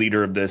 "You're the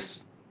leader of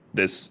this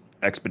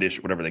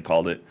expedition, whatever they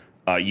called it.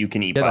 You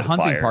can eat by the the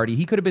hunting fire." party.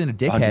 He could have been a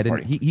dickhead,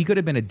 and he could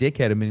have been a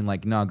dickhead and been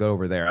like, "No, go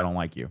over there. I don't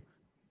like you."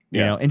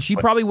 And she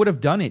probably would have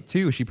done it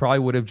too. She probably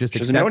would have just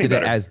accepted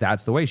it as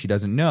that's the way. She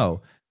doesn't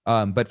know.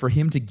 But for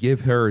him to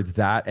give her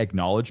that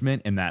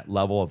acknowledgement and that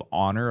level of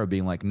honor of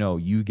being like, no,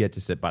 you get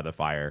to sit by the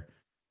fire.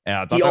 And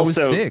I thought that was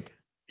sick.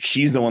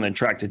 She's the one that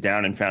tracked it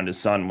down and found his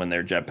son when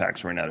their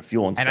jetpacks ran out of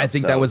fuel and stuff. And I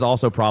think that was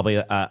also probably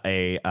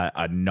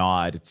a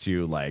nod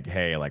to like,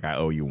 hey, like I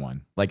owe you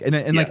one. Like,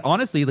 and like,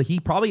 honestly, like he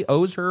probably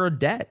owes her a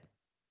debt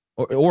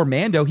or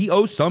Mando. He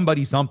owes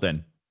somebody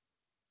something.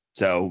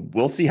 So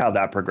we'll see how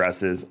that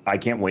progresses. I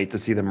can't wait to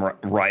see them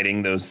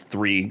riding those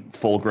 3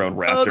 full-grown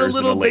raptors. Oh, the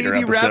little in a later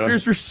baby episode.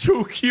 raptors are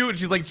so cute.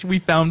 She's like, we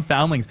found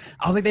foundlings.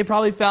 I was like, they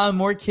probably found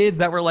more kids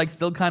that were like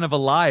still kind of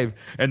alive.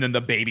 And then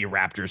the baby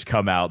raptors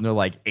come out and they're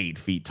like 8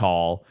 feet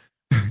tall.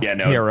 Yeah,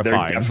 no,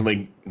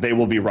 terrifying. they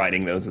will be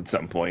riding those at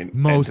some point.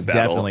 Most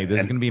definitely. This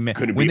is going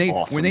to be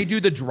awesome. When they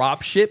do the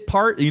drop ship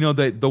part,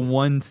 the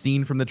one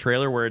scene from the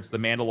trailer where it's the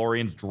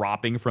Mandalorians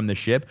dropping from the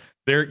ship,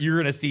 you're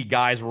going to see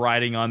guys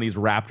riding on these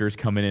raptors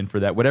coming in for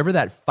that. Whatever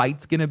that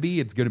fight's going to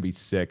be, it's going to be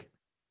sick.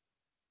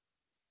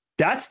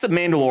 That's the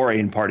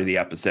Mandalorian part of the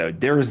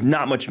episode. There is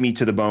not much meat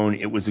to the bone.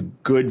 It was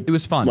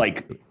fun.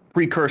 Like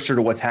precursor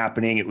to what's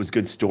happening. It was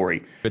good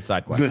story. Good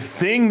side quest. The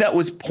thing that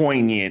was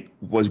poignant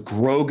was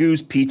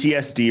Grogu's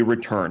PTSD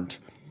returned.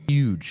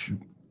 Huge.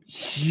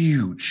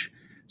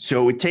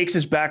 So it takes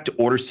us back to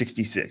Order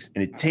 66,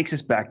 and it takes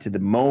us back to the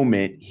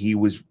moment he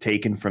was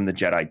taken from the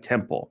Jedi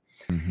Temple.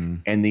 Mm-hmm.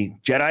 And the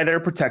Jedi that are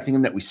protecting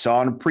him that we saw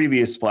in a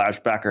previous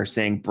flashback are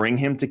saying, bring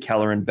him to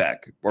Kelleran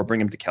Beck, or bring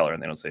him to Kelleran.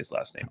 They don't say his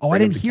last name. Oh, I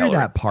didn't hear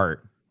that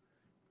part.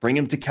 Bring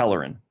him to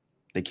Kelleran.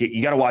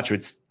 You got to watch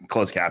it's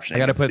closed captioning. I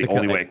got to put the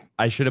only way.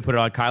 I should have put it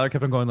on. Kyler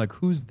kept on going like,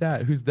 "Who's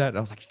that? Who's that?" And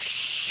I was like,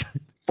 "Shh."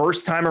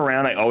 First time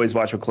around, I always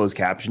watch with closed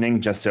captioning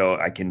just so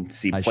I can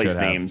see place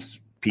names.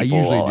 People. I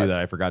usually do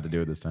that. I forgot to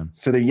do it this time.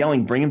 So they're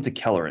yelling, "Bring him to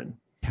Kelleran."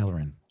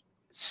 Kelleran.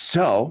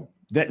 So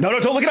no,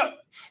 don't look it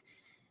up.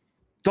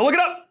 Don't look it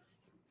up.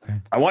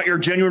 Okay. I want your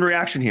genuine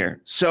reaction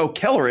here. So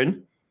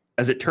Kelleran,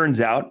 as it turns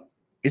out,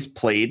 is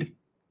played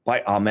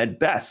by Ahmed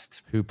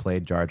Best, who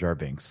played Jar Jar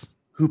Binks.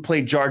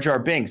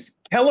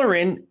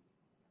 Kelleran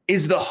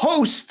is the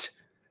host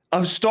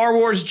of Star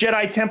Wars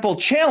Jedi Temple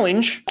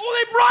Challenge,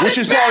 which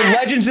is our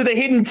Legends of the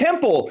Hidden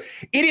Temple.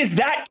 It is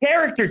that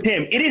character,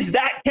 Tim. It is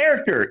that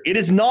character. It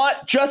is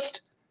not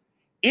just,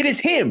 it is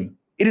him.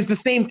 It is the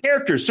same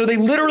character. So they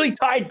literally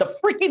tied the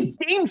freaking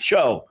game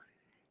show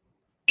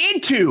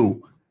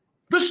into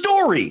the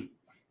story.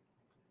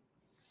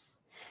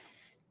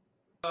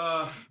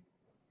 That's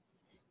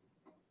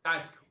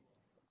cool.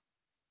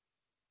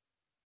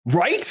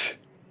 Right?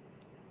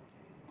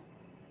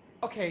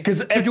 Okay.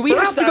 So do we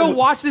have to go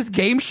watch this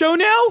game show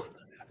now?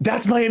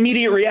 That's my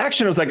immediate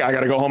reaction. I was like, I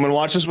got to go home and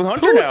watch this with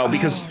Hunter now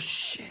because. Oh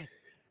shit.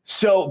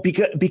 So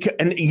because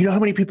and you know how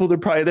many people they're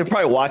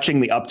probably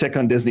watching the uptick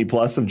on Disney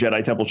Plus of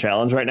Jedi Temple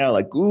Challenge right now?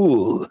 Like,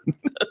 ooh,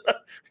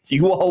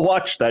 you all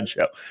watch that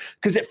show.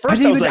 Because at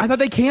first I thought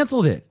they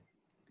canceled it.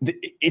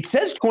 It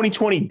says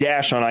 2020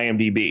 dash on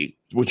IMDb,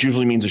 which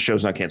usually means the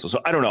show's not canceled.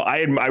 So I don't know. I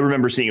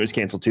remember seeing it was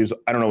canceled too. So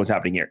I don't know what's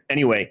happening here.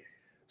 Anyway,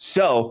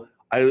 so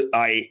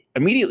I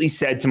immediately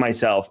said to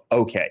myself,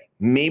 okay,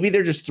 maybe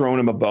they're just throwing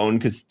him a bone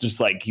because just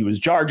like he was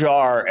Jar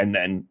Jar and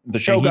then the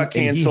show got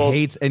canceled. And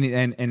he hates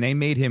and they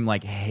made him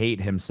like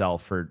hate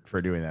himself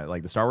for doing that.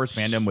 Like the Star Wars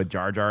fandom with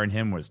Jar Jar and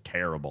him was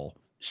terrible.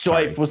 So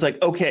I was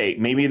like, okay,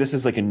 maybe this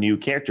is like a new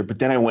character. But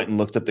then I went and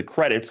looked up the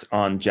credits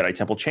on Jedi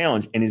Temple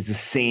Challenge and it's the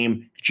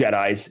same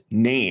Jedi's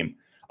name.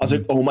 I was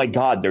like, oh my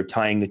God, they're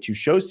tying the two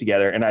shows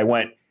together. And I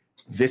went,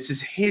 this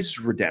is his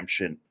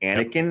redemption.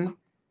 Anakin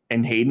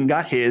and Hayden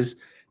got his.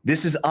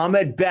 This is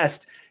Ahmed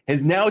Best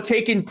has now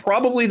taken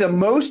probably the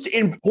most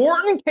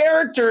important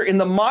character in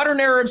the modern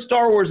era of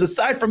Star Wars,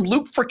 aside from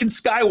Luke freaking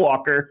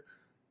Skywalker.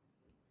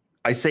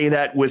 I say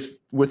that with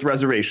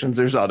reservations.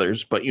 There's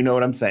others, but you know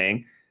what I'm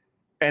saying.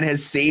 And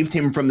has saved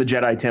him from the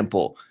Jedi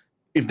Temple.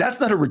 If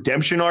that's not a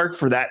redemption arc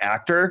for that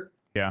actor.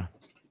 Yeah.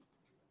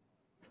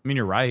 I mean,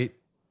 you're right.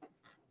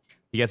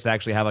 He gets to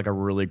actually have like a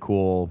really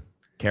cool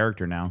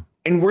character now.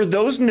 And were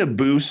those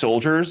Naboo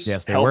soldiers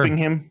helping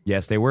him?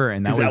 Yes, they were.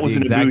 And that was a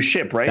Naboo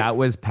ship, right? That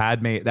was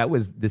Padme. That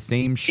was the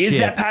same ship. Is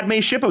that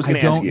Padme's ship? I was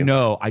going to ask you.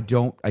 No, I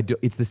don't.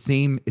 It's the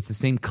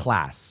same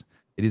class.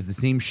 It is the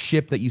same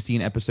ship that you see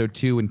in episode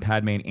 2 when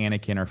Padme and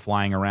Anakin are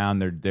flying around.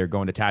 They're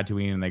going to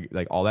Tatooine and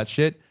like all that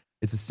shit.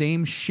 It's the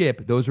same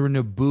ship. Those were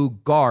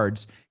Naboo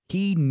guards.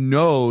 He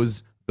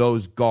knows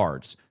those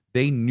guards.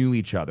 They knew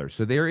each other.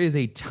 So there is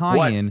a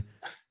tie-in.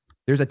 What?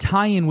 There's a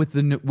tie-in with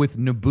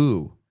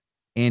Naboo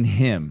and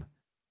him.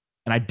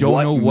 And I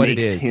don't know what it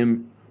is.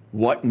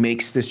 What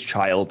makes this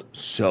child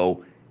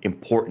so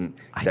important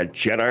that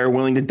Jedi are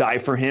willing to die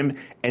for him?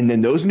 And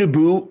then those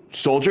Naboo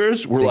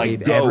soldiers were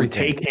like, go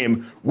everything. Take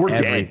him. We're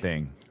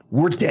dead.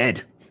 We're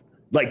dead.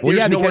 Like, well,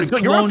 yeah, because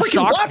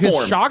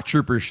his shock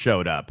troopers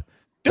showed up.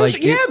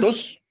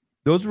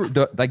 Those were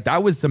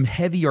that was some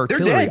heavy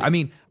artillery. I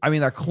mean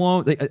that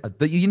clone,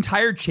 the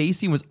entire chase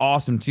scene was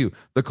awesome too.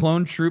 The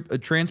clone troop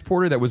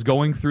transporter that was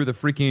going through the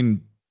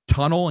freaking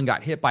tunnel and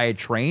got hit by a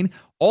train.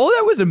 All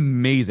that was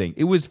amazing.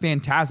 It was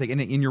fantastic.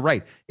 And you're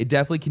right. It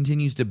definitely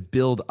continues to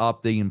build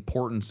up the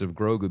importance of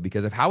Grogu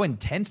because of how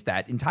intense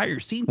that entire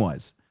scene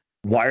was.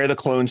 Why are the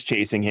clones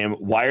chasing him?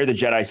 Why are the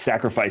Jedi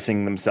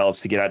sacrificing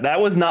themselves to get out?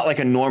 That was not like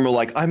a normal,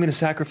 like, I'm going to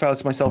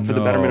sacrifice myself for the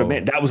betterment of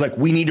man. That was like,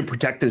 we need to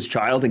protect this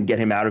child and get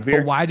him out of here.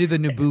 But why do the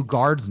Naboo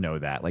guards know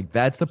that? Like,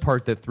 that's the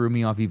part that threw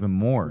me off even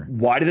more.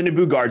 Why do the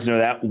Naboo guards know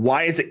that?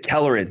 Why is it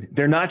Kelleran?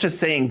 They're not just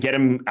saying, get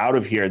him out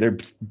of here. They're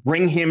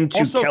bring him to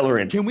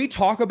Kelleran. Can we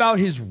talk about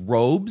his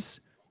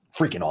robes?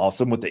 Freaking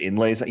awesome with the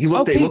inlays. They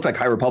looked like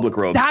High Republic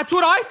robes. That's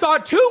what I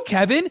thought too,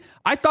 Kevin.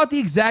 I thought the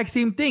exact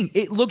same thing.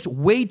 It looked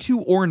way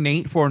too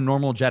ornate for a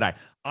normal Jedi.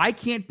 I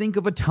can't think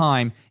of a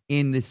time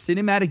in the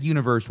cinematic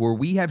universe where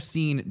we have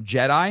seen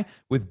Jedi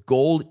with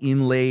gold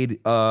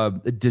inlaid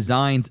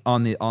designs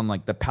on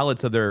like the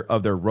pellets of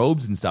their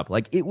robes and stuff.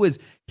 Like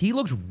he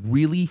looked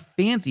really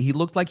fancy. He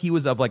looked like he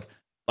was of like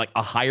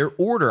a higher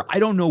order. I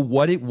don't know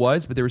what it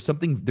was, but there's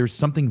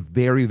something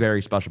very,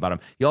 very special about him.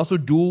 He also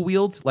dual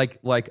wields like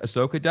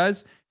Ahsoka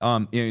does.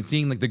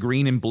 Seeing like the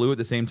green and blue at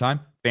the same time,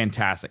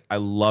 fantastic. I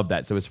love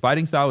that. So his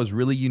fighting style is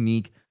really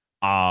unique.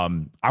 I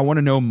want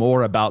to know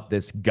more about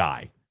this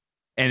guy.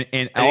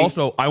 And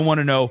also I want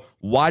to know,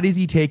 why does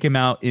he take him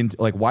out into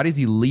why does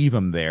he leave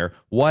him there?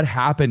 What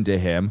happened to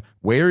him?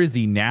 Where is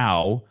he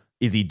now?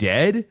 Is he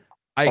dead?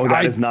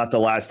 That is not the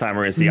last time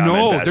we're going to see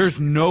Ahmed Best.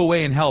 There's no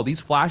way in hell. These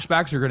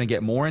flashbacks are going to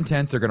get more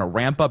intense. They're going to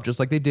ramp up just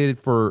like they did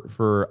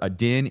for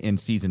Din in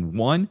season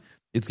 1.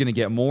 It's going to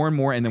get more and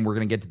more, and then we're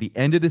going to get to the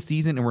end of the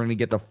season, and we're going to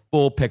get the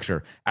full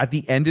picture. At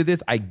the end of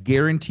this, I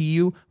guarantee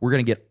you, we're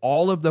going to get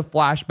all of the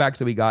flashbacks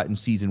that we got in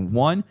season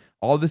 1,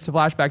 all of the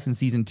flashbacks in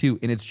season 2,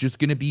 and it's just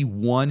going to be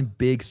one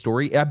big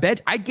story.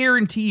 I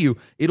guarantee you,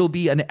 it'll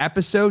be an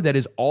episode that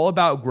is all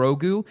about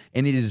Grogu,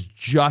 and it is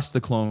just the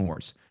Clone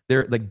Wars.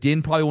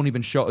 Din probably won't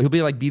even show. He'll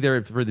be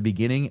there for the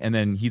beginning, and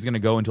then he's going to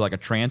go into like a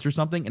trance or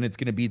something, and it's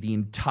going to be the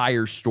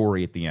entire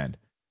story at the end.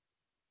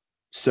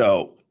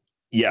 So,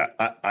 yeah,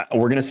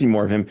 we're going to see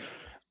more of him.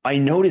 I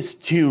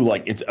noticed too,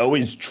 like it's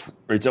always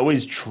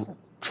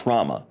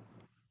trauma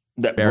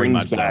that Very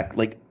brings back. So.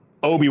 Like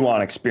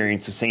Obi-Wan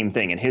experienced the same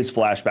thing, and his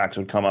flashbacks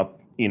would come up,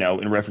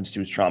 in reference to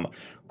his trauma.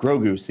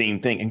 Grogu,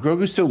 same thing, and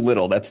Grogu's so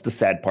little. That's the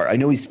sad part. I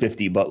know he's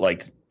 50, but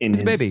like he's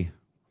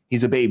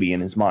a baby in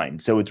his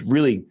mind. So it's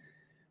really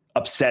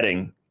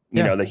upsetting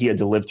you know, that he had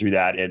to live through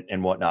that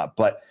and whatnot.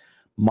 But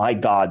my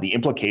God, the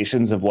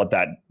implications of what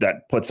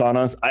that puts on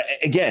us.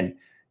 Again,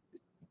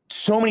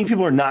 so many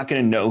people are not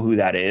going to know who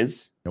that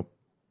is. Nope.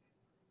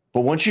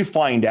 But once you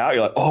find out,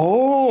 you're like,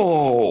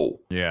 oh,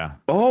 yeah.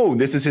 Oh,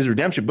 this is his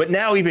redemption. But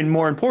now, even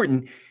more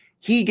important,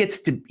 he gets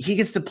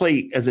to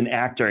play as an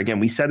actor. Again,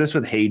 we said this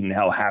with Hayden,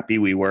 how happy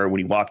we were when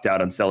he walked out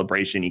on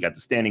Celebration. He got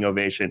the standing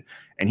ovation,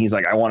 and he's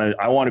like, I want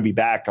to be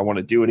back. I want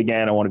to do it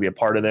again. I want to be a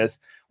part of this,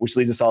 which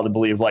leads us all to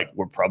believe like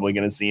we're probably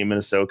going to see him in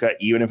Ahsoka,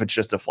 even if it's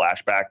just a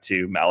flashback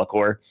to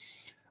Malachor.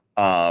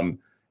 Oh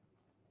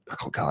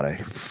God,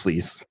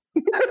 please.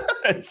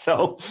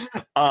 So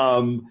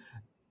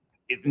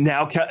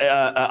now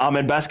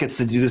Ahmed Best gets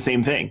to do the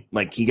same thing.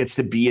 Like he gets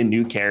to be a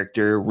new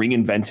character,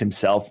 reinvent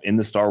himself in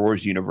the Star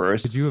Wars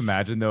universe. Could you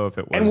imagine though if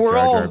it was? And we're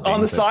all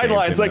on the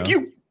sidelines, like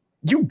you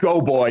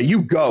go, boy,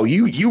 you go,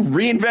 you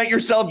reinvent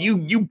yourself,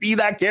 you be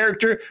that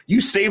character,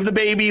 you save the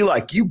baby,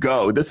 like you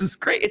go. This is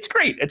great. It's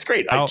great.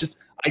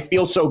 I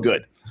feel so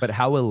good. But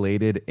how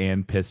elated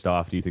and pissed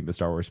off do you think the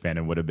Star Wars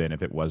fandom would have been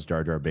if it was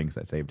Jar Jar Binks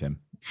that saved him?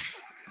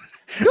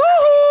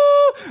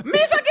 Misa,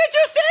 get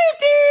your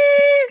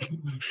safety!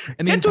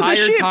 And the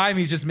entire time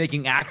he's just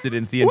making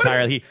accidents. The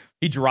entire he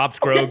drops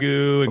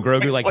Grogu and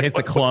Grogu like hits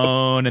a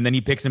clone and then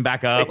he picks him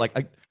back up.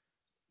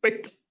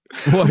 Wait.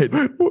 What?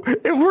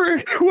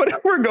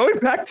 If we're going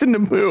back to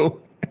Naboo.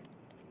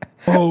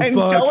 Oh, and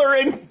fuck.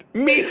 Coloring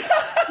meets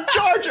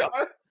Jar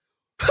Jar.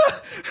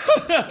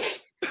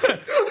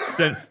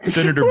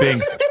 Senator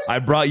Binks, I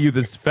brought you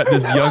this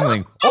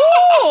youngling.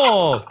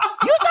 Oh,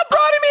 you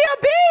brought me a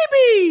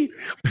baby.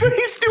 But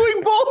he's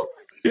doing both.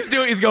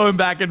 He's going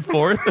back and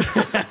forth.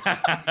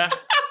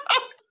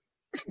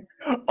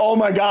 Oh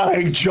my God,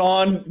 hey,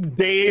 John,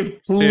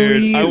 Dave,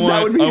 please. Dude,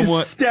 that would be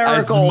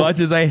hysterical. As much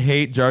as I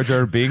hate Jar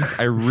Jar Binks,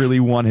 I really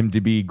want him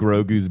to be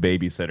Grogu's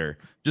babysitter.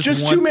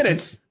 Just 2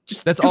 minutes.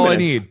 That's all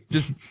minutes.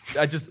 I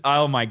need.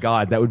 Oh my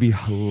God, that would be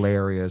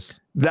hilarious.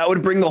 That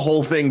would bring the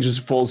whole thing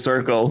just full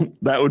circle.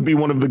 That would be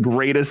one of the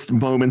greatest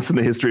moments in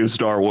the history of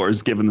Star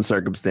Wars, given the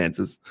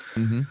circumstances.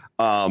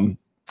 Mm-hmm.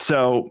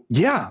 So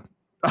yeah,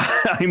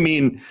 I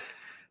mean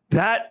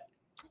that.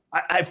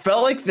 I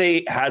felt like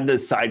they had the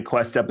side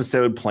quest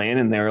episode planned,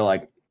 and they were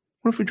like,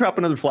 "What if we drop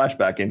another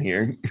flashback in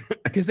here?"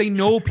 Because they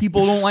know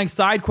people don't like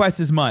side quests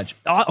as much.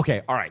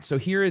 Okay, all right. So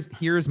here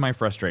is my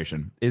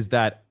frustration: is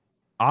that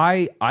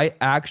I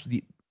liked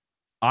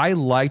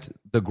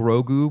the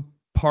Grogu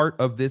part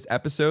of this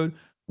episode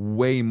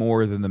way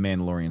more than the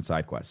Mandalorian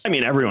side quest. I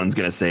mean, everyone's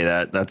gonna say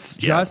that.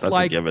 That's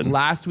like a given.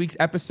 Last week's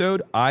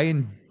episode, I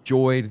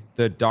enjoyed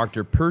the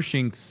Dr.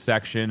 Pershing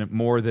section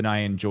more than I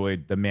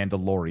enjoyed the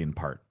Mandalorian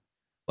part.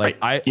 Like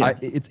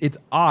it's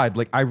odd.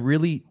 Like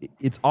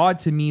it's odd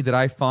to me that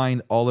I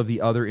find all of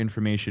the other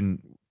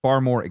information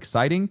far more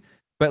exciting.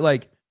 But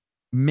like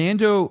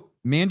Mando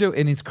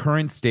in his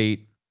current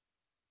state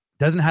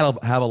doesn't have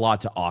a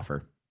lot to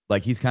offer.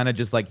 Like he's kind of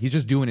just like he's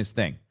just doing his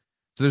thing.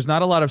 So there's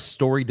not a lot of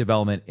story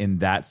development in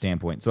that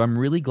standpoint. So I'm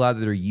really glad that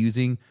they're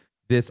using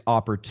this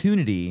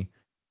opportunity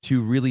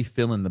to really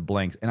fill in the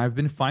blanks. And I've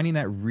been finding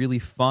that really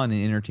fun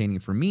and entertaining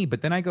for me.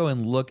 But then I go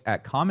and look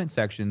at comment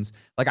sections.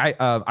 Like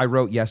I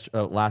wrote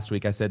last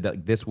week, I said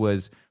that this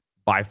was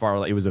by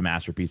far, it was a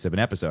masterpiece of an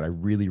episode. I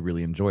really,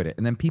 really enjoyed it.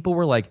 And then people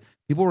were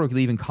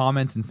leaving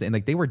comments and saying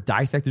like they were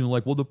dissecting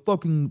like, well, the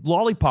fucking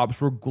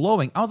lollipops were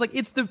glowing. I was like,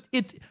 it's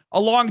a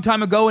long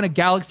time ago in a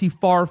galaxy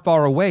far,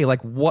 far away. Like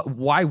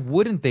why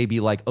wouldn't they be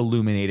like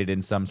illuminated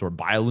in some sort of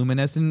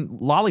bioluminescent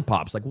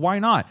lollipops? Like, why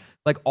not?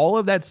 Like all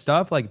of that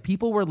stuff, like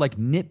people were like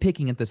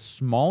nitpicking at the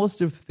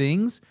smallest of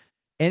things.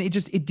 And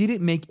it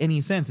didn't make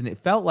any sense. And it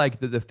felt like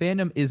the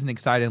fandom isn't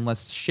excited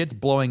unless shit's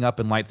blowing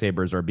up and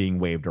lightsabers are being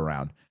waved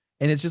around.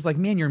 And it's just like,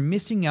 man, you're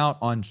missing out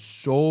on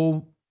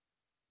so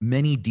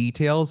many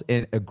details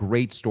and a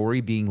great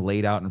story being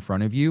laid out in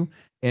front of you.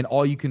 And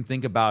all you can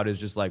think about is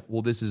just like,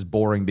 well, this is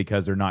boring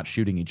because they're not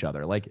shooting each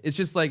other. Like, it's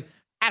just like,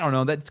 I don't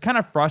know. That's kind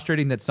of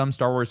frustrating that some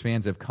Star Wars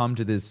fans have come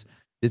to this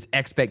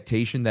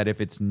expectation that if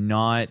it's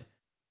not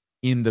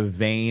in the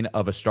vein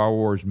of a Star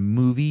Wars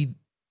movie,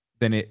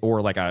 then it,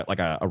 or like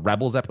a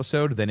Rebels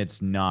episode, then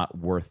it's not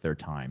worth their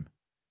time.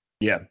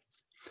 Yeah.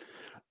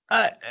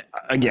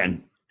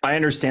 Again, I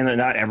understand that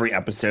not every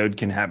episode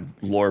can have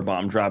lore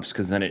bomb drops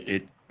because then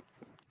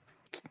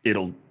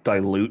it'll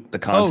dilute the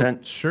content.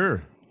 Oh,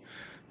 sure.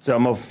 So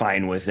I'm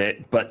fine with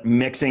it. But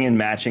mixing and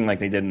matching like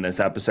they did in this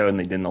episode and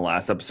they did in the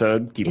last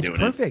episode, keep doing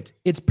it.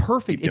 It's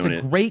perfect. It's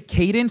a great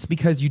cadence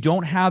because you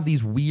don't have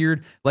these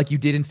weird, like you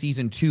did in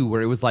season 2,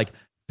 where it was like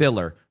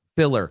filler.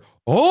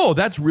 Oh,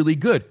 that's really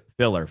good.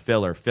 Filler.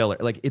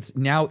 Like it's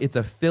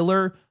a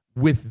filler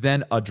with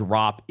then a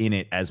drop in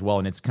it as well.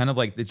 And it's kind of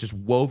like, it's just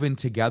woven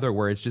together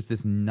where it's just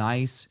this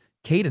nice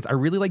cadence. I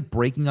really like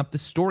breaking up the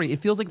story. It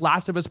feels like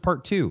Last of Us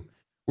Part 2,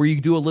 where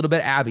you do a little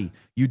bit Abby,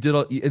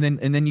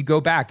 and then you go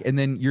back and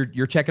then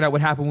you're checking out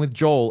what happened with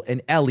Joel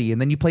and Ellie.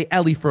 And then you play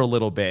Ellie for a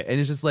little bit. And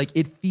it's just like,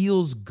 it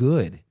feels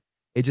good.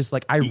 It just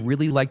like, I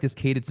really like this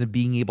cadence of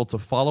being able to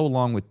follow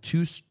along with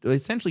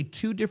essentially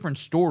two different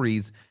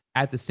stories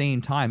at the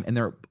same time, and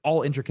they're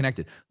all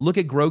interconnected. Look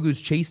at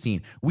Grogu's chase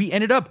scene. We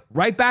ended up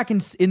right back in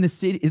the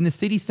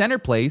city center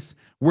place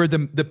where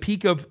the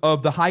peak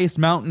of the highest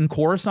mountain,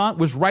 Coruscant,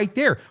 was right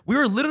there. We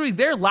were literally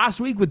there last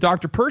week with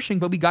Dr. Pershing,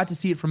 but we got to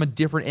see it from a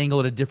different angle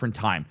at a different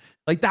time.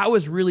 Like, that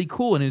was really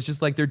cool, and it's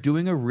just like they're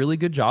doing a really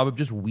good job of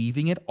just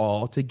weaving it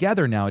all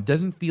together now. It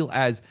doesn't feel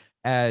as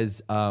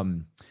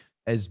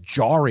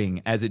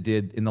jarring as it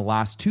did in the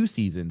last 2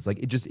 seasons. Like,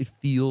 it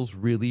feels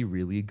really,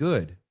 really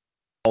good.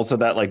 Also,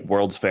 that like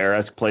World's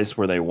Fair-esque place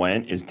where they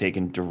went is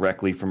taken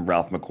directly from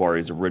Ralph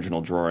McQuarrie's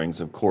original drawings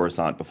of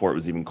Coruscant before it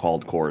was even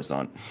called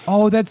Coruscant.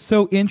 Oh, that's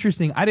so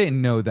interesting. I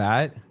didn't know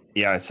that.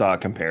 Yeah, I saw a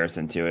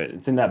comparison to it.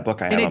 It's in that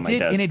book I have on my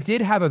desk. And it did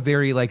have a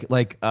very like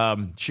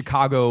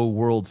Chicago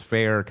World's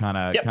Fair kind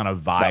of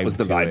vibe. That was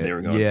the vibe they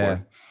were going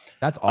for.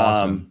 That's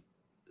awesome.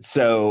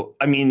 So,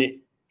 I mean,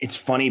 it's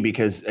funny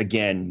because,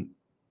 again,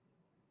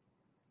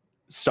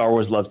 Star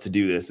Wars loves to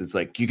do this. It's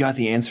like, you got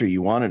the answer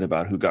you wanted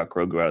about who got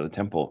Grogu out of the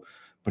temple,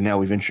 but now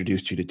we've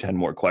introduced you to 10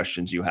 more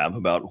questions you have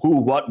about who,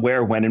 what,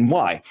 where, when, and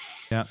why.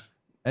 Yeah.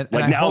 And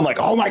now I'm like,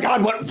 oh my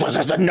God, what was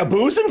the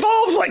Naboo's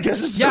involved? Like,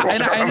 this is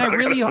I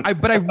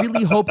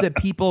really hope that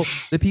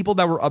the people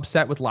that were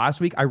upset with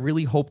last week, I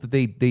really hope that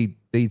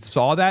they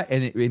saw that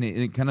and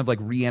it kind of like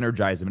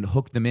re-energized them and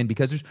hooked them in,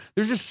 because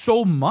there's just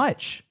so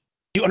much.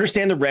 Do you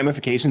understand the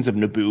ramifications of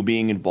Naboo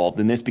being involved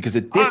in this? Because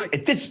at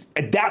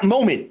that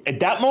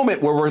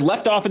moment where we're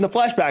left off in the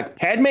flashback,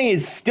 Padme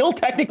is still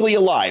technically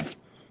alive.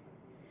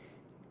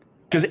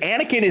 Because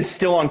Anakin is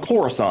still on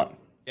Coruscant.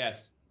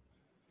 Yes.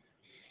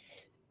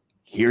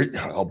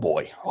 Oh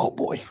boy.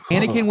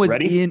 Anakin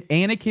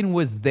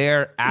was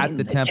there at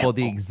the temple at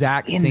the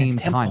exact same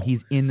time.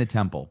 He's in the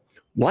temple.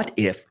 What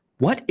if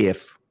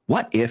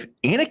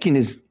Anakin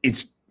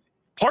is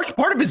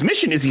part of his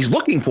mission is he's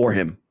looking for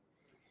him?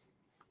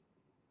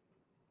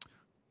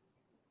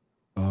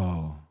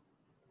 Oh.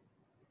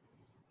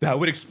 That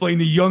would explain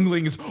the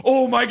younglings.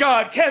 Oh my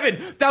God,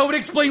 Kevin, that would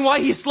explain why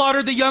he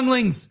slaughtered the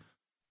younglings.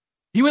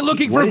 He went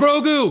looking for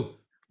Grogu.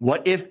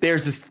 What if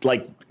there's this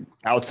like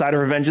outside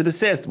of Revenge of the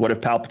Sith? What if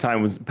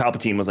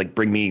Palpatine was like,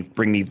 bring me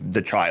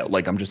the child?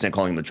 Like, I'm just saying,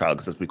 calling him the child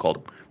because that's what we called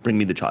him. Bring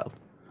me the child.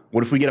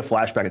 What if we get a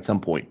flashback at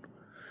some point?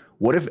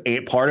 What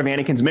if part of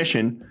Anakin's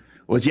mission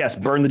was, yes,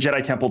 burn the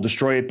Jedi Temple,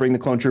 destroy it, bring the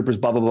clone troopers,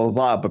 blah, blah, blah, blah,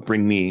 blah, but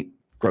bring me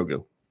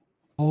Grogu?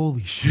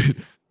 Holy shit.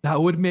 That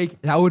would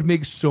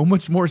make so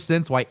much more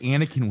sense why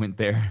Anakin went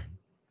there.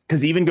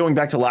 Because even going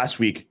back to last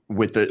week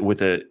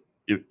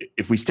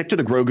if we stick to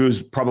the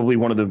Grogu's, probably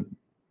one of the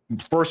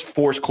first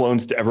Force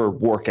clones to ever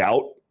work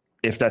out,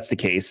 if that's the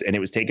case, and it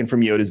was taken from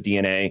Yoda's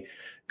DNA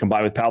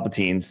combined with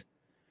Palpatine's.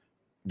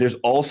 There's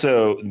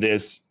also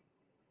this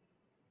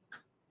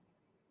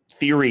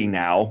theory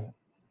now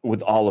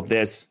with all of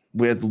this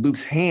with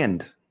Luke's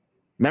hand.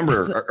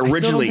 Remember, originally, I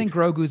still don't think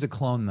Grogu's a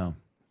clone, though.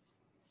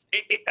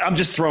 I'm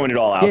just throwing it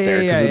all out there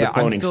because of the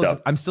cloning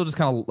stuff. I'm still just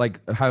kind of like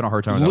having a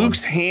hard time with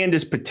Luke's hand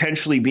is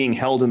potentially being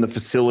held in the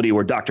facility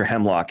where Dr.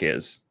 Hemlock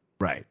is.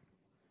 Right.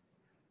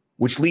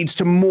 Which leads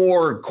to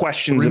more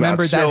questions about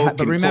Snoke.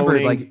 But remember,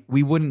 like,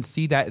 we wouldn't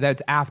see that.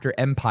 That's after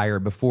Empire,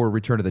 before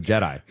Return of the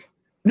Jedi.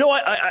 No,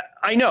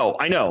 I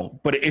know,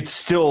 but it's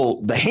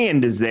still, the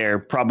hand is there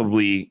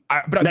probably.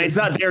 But it's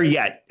not there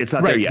yet. It's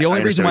not there yet. The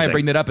only reason why I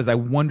bring that up is I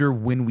wonder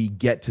when we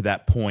get to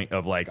that point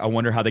of like, I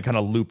wonder how they kind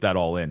of loop that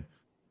all in.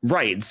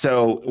 Right.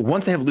 So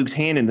once they have Luke's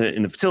hand in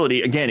the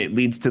facility, again, it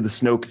leads to the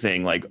Snoke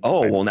thing. Like,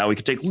 well, now we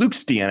could take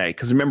Luke's DNA,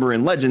 because remember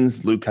in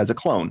Legends, Luke has a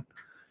clone.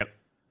 Yep.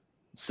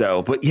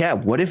 So, but yeah,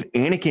 what if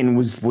Anakin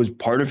was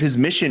part of his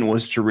mission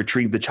was to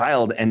retrieve the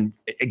child? And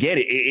again,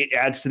 it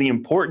adds to the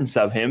importance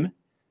of him.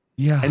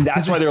 Yeah. And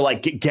that's why they're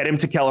like, get him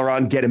to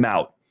Kelleron, get him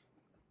out.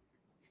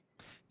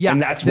 Yeah.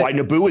 And that's why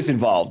Naboo is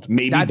involved.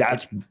 Maybe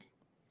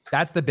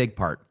that's the big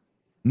part.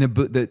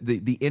 Naboo,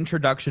 the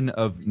introduction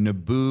of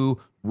Naboo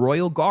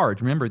royal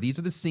guards. Remember, these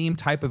are the same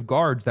type of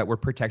guards that were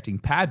protecting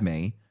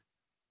Padme,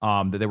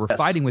 that they were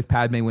fighting with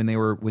Padme when they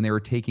were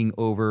taking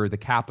over the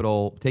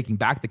capital, taking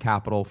back the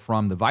capital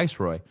from the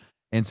Viceroy.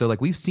 And so,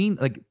 like, we've seen,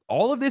 like,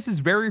 all of this is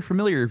very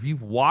familiar. If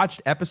you've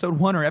watched episode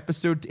 1 or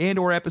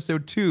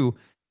episode 2,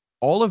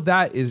 all of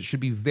that should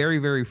be very,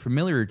 very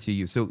familiar to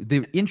you. So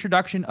the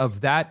introduction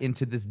of that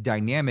into this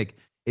dynamic,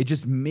 it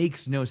just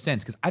makes no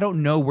sense, because I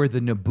don't know where the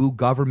Naboo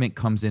government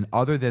comes in,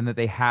 other than that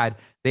they had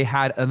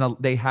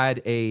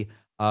a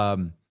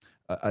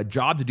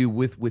job to do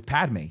with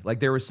Padme. Like,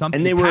 there was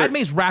something. And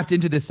Padme's wrapped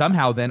into this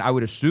somehow. Then I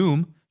would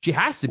assume she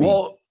has to be.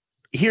 Well,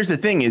 here's the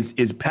thing: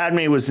 is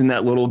Padme was in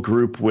that little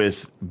group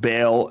with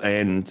Bail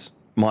and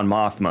Mon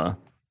Mothma.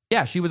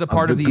 Yeah, she was a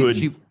part of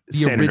the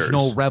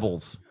original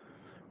rebels.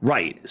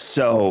 Right.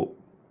 So.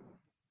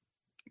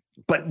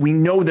 But we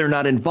know they're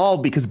not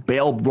involved because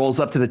Bail rolls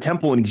up to the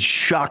temple and he's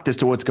shocked as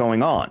to what's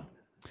going on.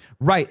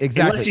 Right,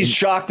 exactly. Unless he's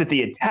shocked at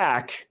the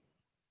attack.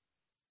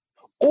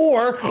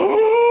 Or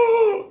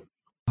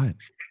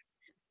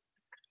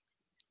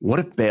what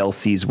if Bail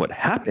sees what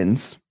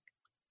happens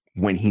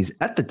when he's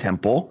at the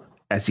temple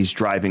as he's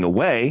driving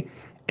away?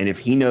 And if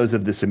he knows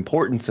of this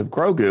importance of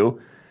Grogu,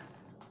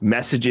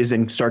 messages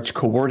and starts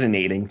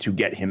coordinating to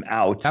get him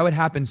out. That would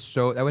happen.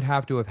 That would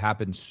have to have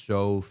happened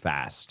so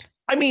fast.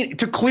 I mean,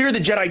 to clear the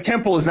Jedi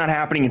Temple is not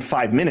happening in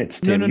 5 minutes,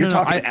 Tim. You're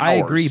talking hours. I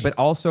agree, but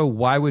also,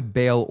 why would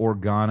Bail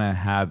Organa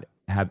have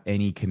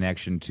any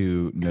connection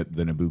to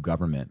the Naboo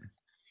government?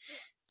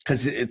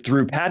 Because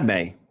through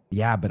Padme.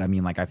 Yeah, but I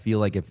mean, like, I feel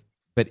like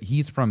but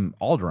he's from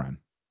Alderaan,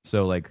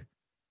 so like,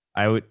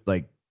 I would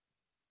like.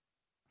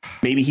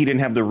 Maybe he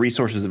didn't have the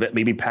resources of it.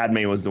 Maybe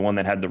Padme was the one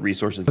that had the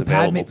resources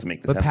available to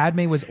make this happen. But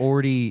Padme was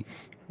already.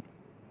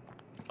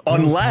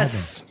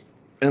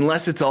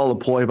 Unless it's all a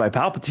ploy by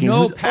Palpatine,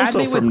 who's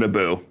also from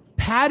Naboo.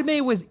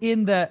 Padme was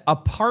in the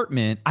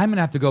apartment. I'm going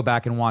to have to go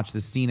back and watch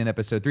the scene in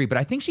episode 3, but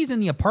I think she's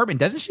in the apartment.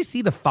 Doesn't she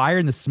see the fire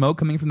and the smoke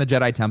coming from the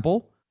Jedi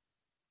Temple?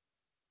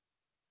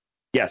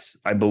 Yes,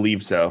 I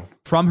believe so.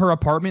 From her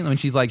apartment when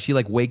she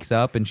wakes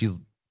up and she's,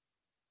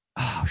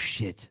 oh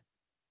shit.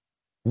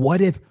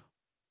 What if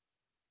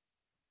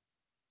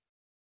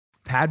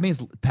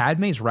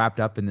Padme's wrapped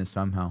up in this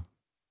somehow?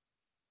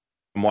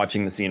 I'm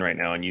watching the scene right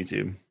now on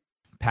YouTube.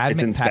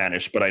 It's in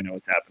Spanish, but I know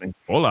it's happening.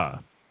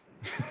 Hola.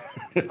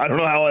 I don't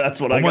know how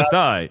that's what Almost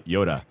I got.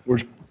 Yoda.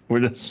 We're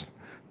just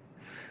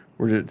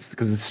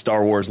because it's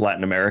Star Wars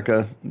Latin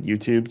America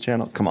YouTube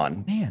channel. Come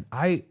on, man.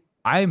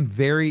 I'm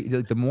very.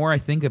 The more I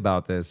think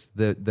about this,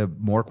 the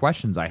more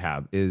questions I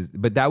have.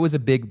 But that was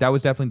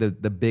definitely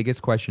the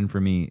biggest question for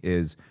me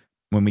is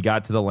when we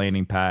got to the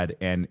landing pad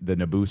and the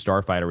Naboo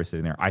starfighter was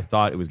sitting there. I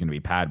thought it was going to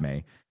be Padme,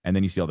 and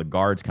then you see all the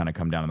guards kind of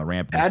come down on the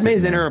ramp.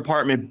 Padme's in her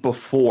apartment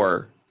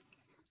before.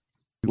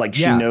 Like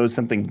she knows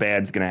something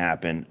bad's gonna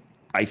happen.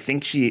 I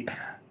think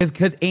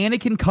because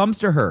Anakin comes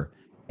to her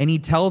and he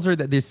tells her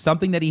that there's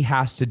something that he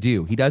has to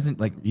do. He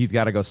doesn't he's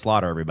got to go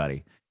slaughter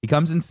everybody. He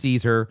comes and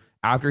sees her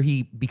after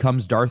he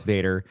becomes Darth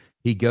Vader.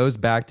 He goes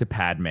back to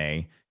Padme.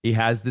 He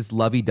has this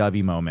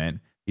lovey-dovey moment.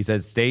 He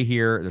says, "Stay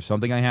here. There's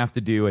something I have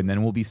to do, and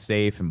then we'll be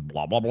safe." And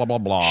blah blah blah blah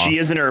blah. She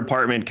is in her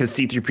apartment because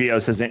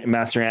C-3PO says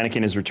Master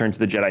Anakin is returned to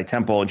the Jedi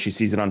Temple, and she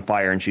sees it on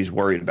fire, and she's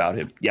worried about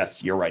him.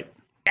 Yes, you're right.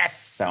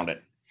 Yes, found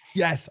it.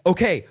 Yes.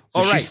 Okay. So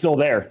all right. She's still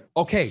there.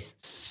 Okay.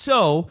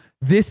 So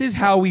this is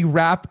how we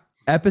wrap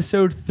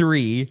episode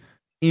 3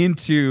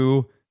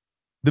 into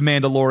The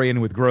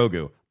Mandalorian with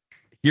Grogu.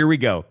 Here we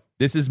go.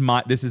 This is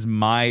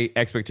my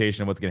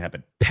expectation of what's going to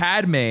happen.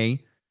 Padme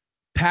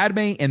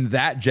and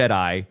that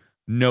Jedi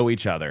know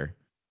each other.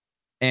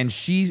 And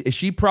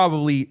she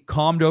probably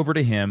calmed over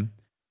to him,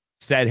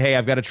 said, "Hey,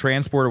 I've got a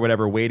transport or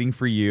whatever waiting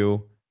for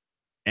you."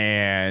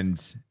 And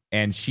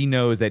she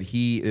knows that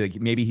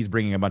maybe he's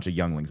bringing a bunch of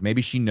younglings.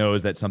 Maybe she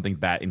knows that something's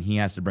bad and he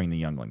has to bring the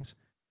younglings.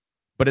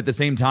 But at the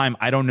same time,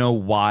 I don't know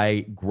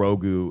why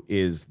Grogu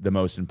is the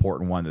most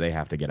important one that they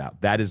have to get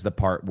out. That is the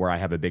part where I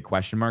have a big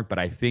question mark. But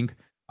I think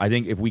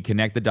if we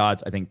connect the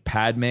dots, I think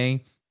Padme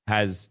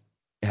has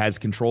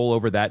control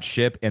over that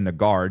ship and the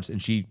guards,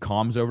 and she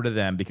calms over to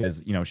them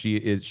because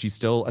she's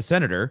still a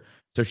senator,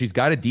 so she's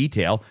got a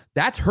detail.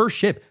 That's her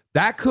ship.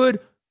 That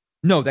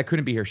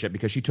couldn't be her ship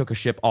because she took a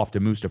ship off to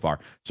Mustafar.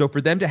 So for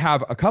them to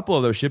have a couple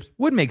of those ships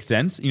would make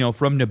sense.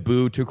 From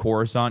Naboo to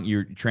Coruscant,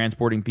 you're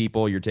transporting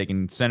people, you're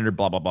taking Senator,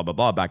 blah, blah, blah, blah,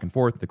 blah, back and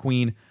forth, the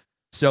Queen.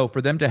 So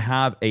for them to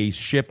have a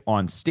ship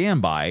on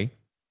standby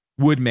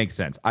would make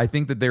sense. I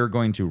think that they're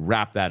going to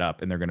wrap that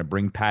up and they're going to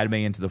bring Padme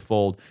into the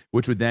fold,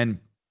 which would then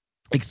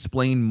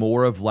explain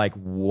more of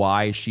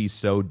why she's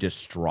so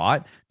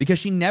distraught, because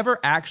she never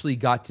actually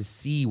got to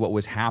see what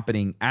was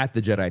happening at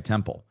the Jedi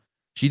Temple.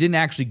 She didn't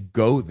actually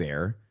go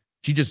there.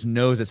 She just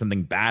knows that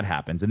something bad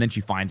happens, and then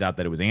she finds out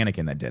that it was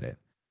Anakin that did it.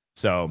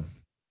 So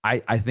I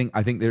think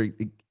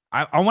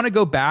I want to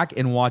go back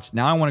and watch.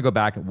 Now I want to go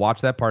back and watch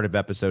that part of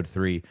episode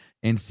 3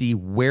 and see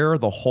where are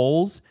the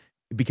holes,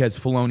 because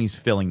Filoni's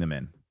filling them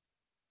in.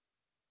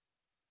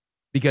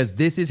 Because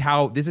this is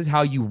how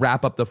you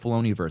wrap up the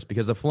Filoniverse.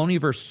 Because the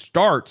Filoniverse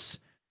starts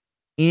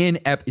in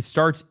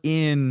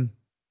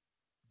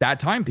that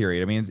time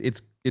period. I mean,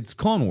 it's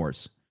Clone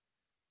Wars.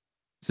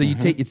 So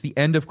it's the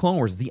end of Clone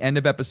Wars. It's the end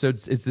of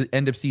episodes. It's the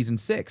end of season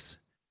 6.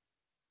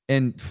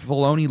 And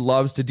Filoni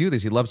loves to do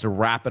this. He loves to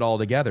wrap it all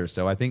together.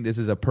 So I think this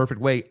is a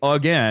perfect way,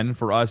 again,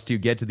 for us to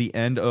get to the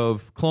end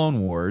of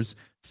Clone Wars,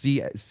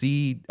 see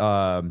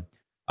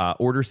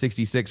Order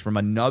 66 from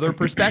another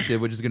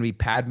perspective, which is going to be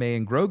Padme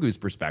and Grogu's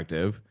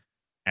perspective.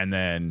 And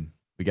then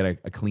we get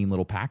a clean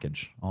little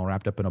package all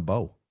wrapped up in a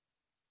bow.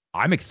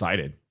 I'm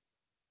excited.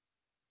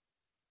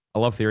 I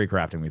love theory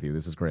crafting with you.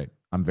 This is great.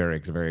 I'm very,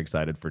 very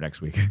excited for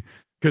next week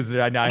because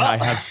I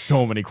have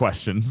so many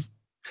questions.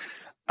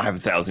 I have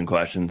 1,000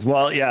 questions.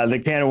 Well, yeah, the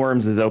can of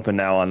worms is open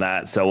now on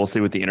that. So we'll see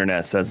what the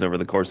internet says over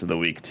the course of the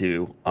week,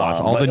 too.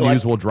 All the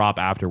news will drop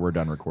after we're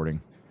done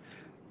recording.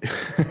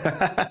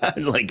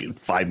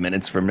 5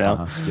 minutes from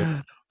now.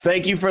 Yep.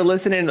 Thank you for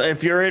listening.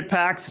 If you're at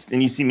PAX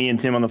and you see me and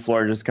Tim on the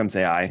floor, just come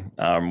say hi.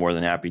 I'm more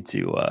than happy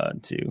to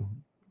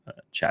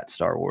chat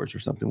Star Wars or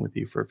something with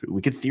you for a food.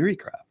 We could theory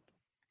craft.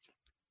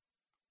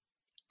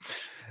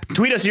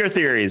 Tweet us your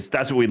theories.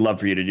 That's what we'd love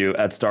for you to do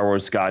at Star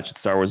Wars Scotch,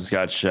 Star Wars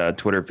Scotch,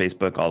 Twitter,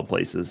 Facebook, all the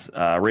places.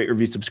 Rate,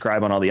 review,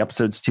 subscribe on all the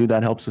episodes too.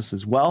 That helps us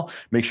as well.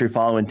 Make sure you're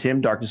following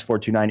Tim,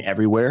 Darkness429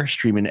 everywhere.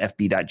 Streaming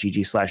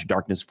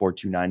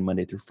fb.gg/darkness429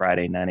 Monday through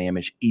Friday, 9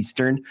 a.m.-ish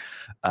Eastern.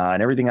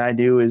 And everything I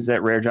do is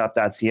at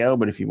raredrop.co.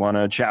 But if you want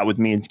to chat with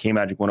me, it's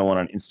KMagic101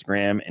 on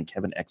Instagram and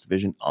Kevin X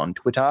Vision on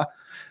Twitter.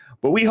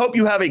 But we hope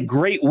you have a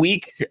great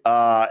week.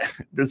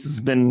 This has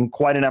been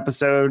quite an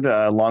episode,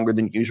 longer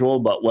than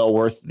usual, but well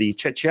worth the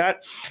chit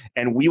chat.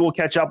 And we will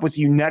catch up with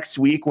you next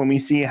week when we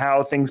see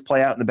how things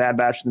play out in the Bad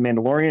Batch of the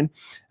Mandalorian.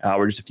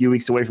 We're just a few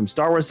weeks away from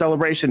Star Wars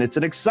Celebration. It's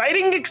an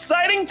exciting,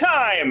 exciting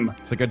time.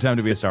 It's a good time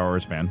to be a Star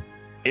Wars fan.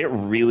 It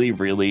really,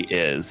 really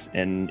is.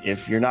 And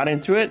if you're not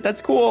into it,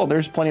 that's cool.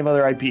 There's plenty of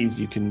other IPs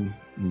you can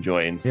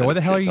enjoy. Yeah, what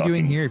the hell are you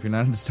doing here if you're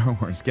not into Star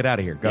Wars? Get out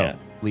of here. Go. Yeah.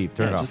 Leave.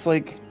 Turn it off.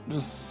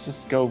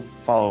 Just go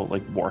follow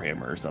like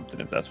Warhammer or something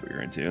if that's what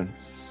you're into.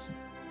 It's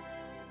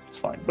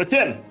fine. But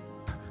Tim, am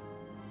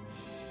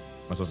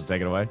I supposed to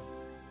take it away?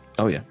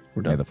 Oh yeah,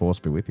 we're done. May the force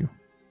be with you.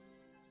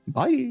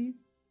 Bye.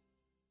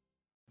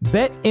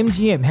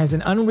 BetMGM has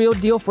an unreal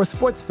deal for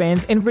sports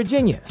fans in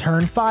Virginia.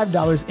 Turn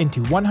 $5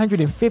 into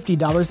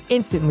 $150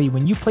 instantly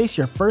when you place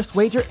your first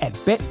wager at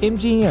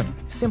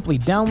BetMGM. Simply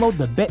download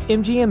the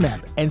BetMGM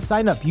app and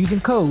sign up using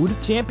code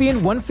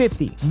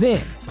Champion150. Then,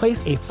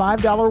 place a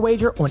 $5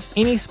 wager on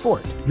any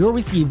sport. You'll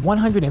receive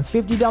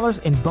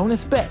 $150 in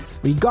bonus bets,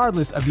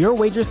 regardless of your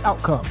wager's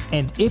outcome.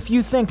 And if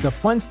you think the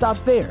fun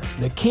stops there,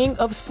 the king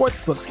of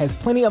sportsbooks has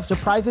plenty of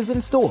surprises in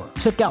store.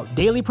 Check out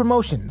daily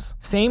promotions,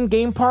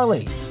 same-game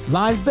parlays,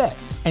 live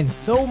bets, and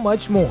so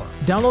much more.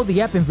 Download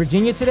the app in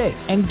Virginia today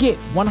and get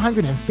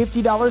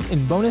 $150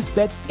 in bonus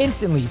bets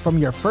instantly from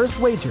your first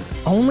wager.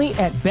 Only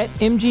at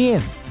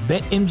BetMGM.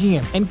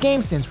 BetMGM and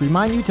GameSense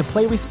remind you to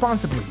play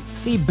responsibly.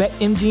 See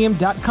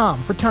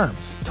BetMGM.com for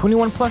terms.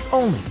 21 plus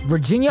only.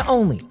 Virginia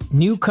only.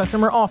 New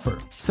customer offer.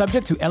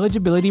 Subject to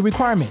eligibility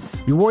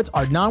requirements. Rewards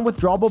are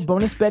non-withdrawable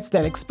bonus bets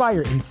that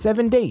expire in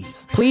 7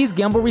 days. Please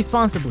gamble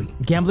responsibly.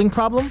 Gambling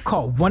problem?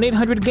 Call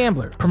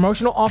 1-800-GAMBLER.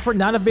 Promotional offer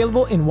not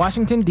available in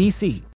Washington, D.C.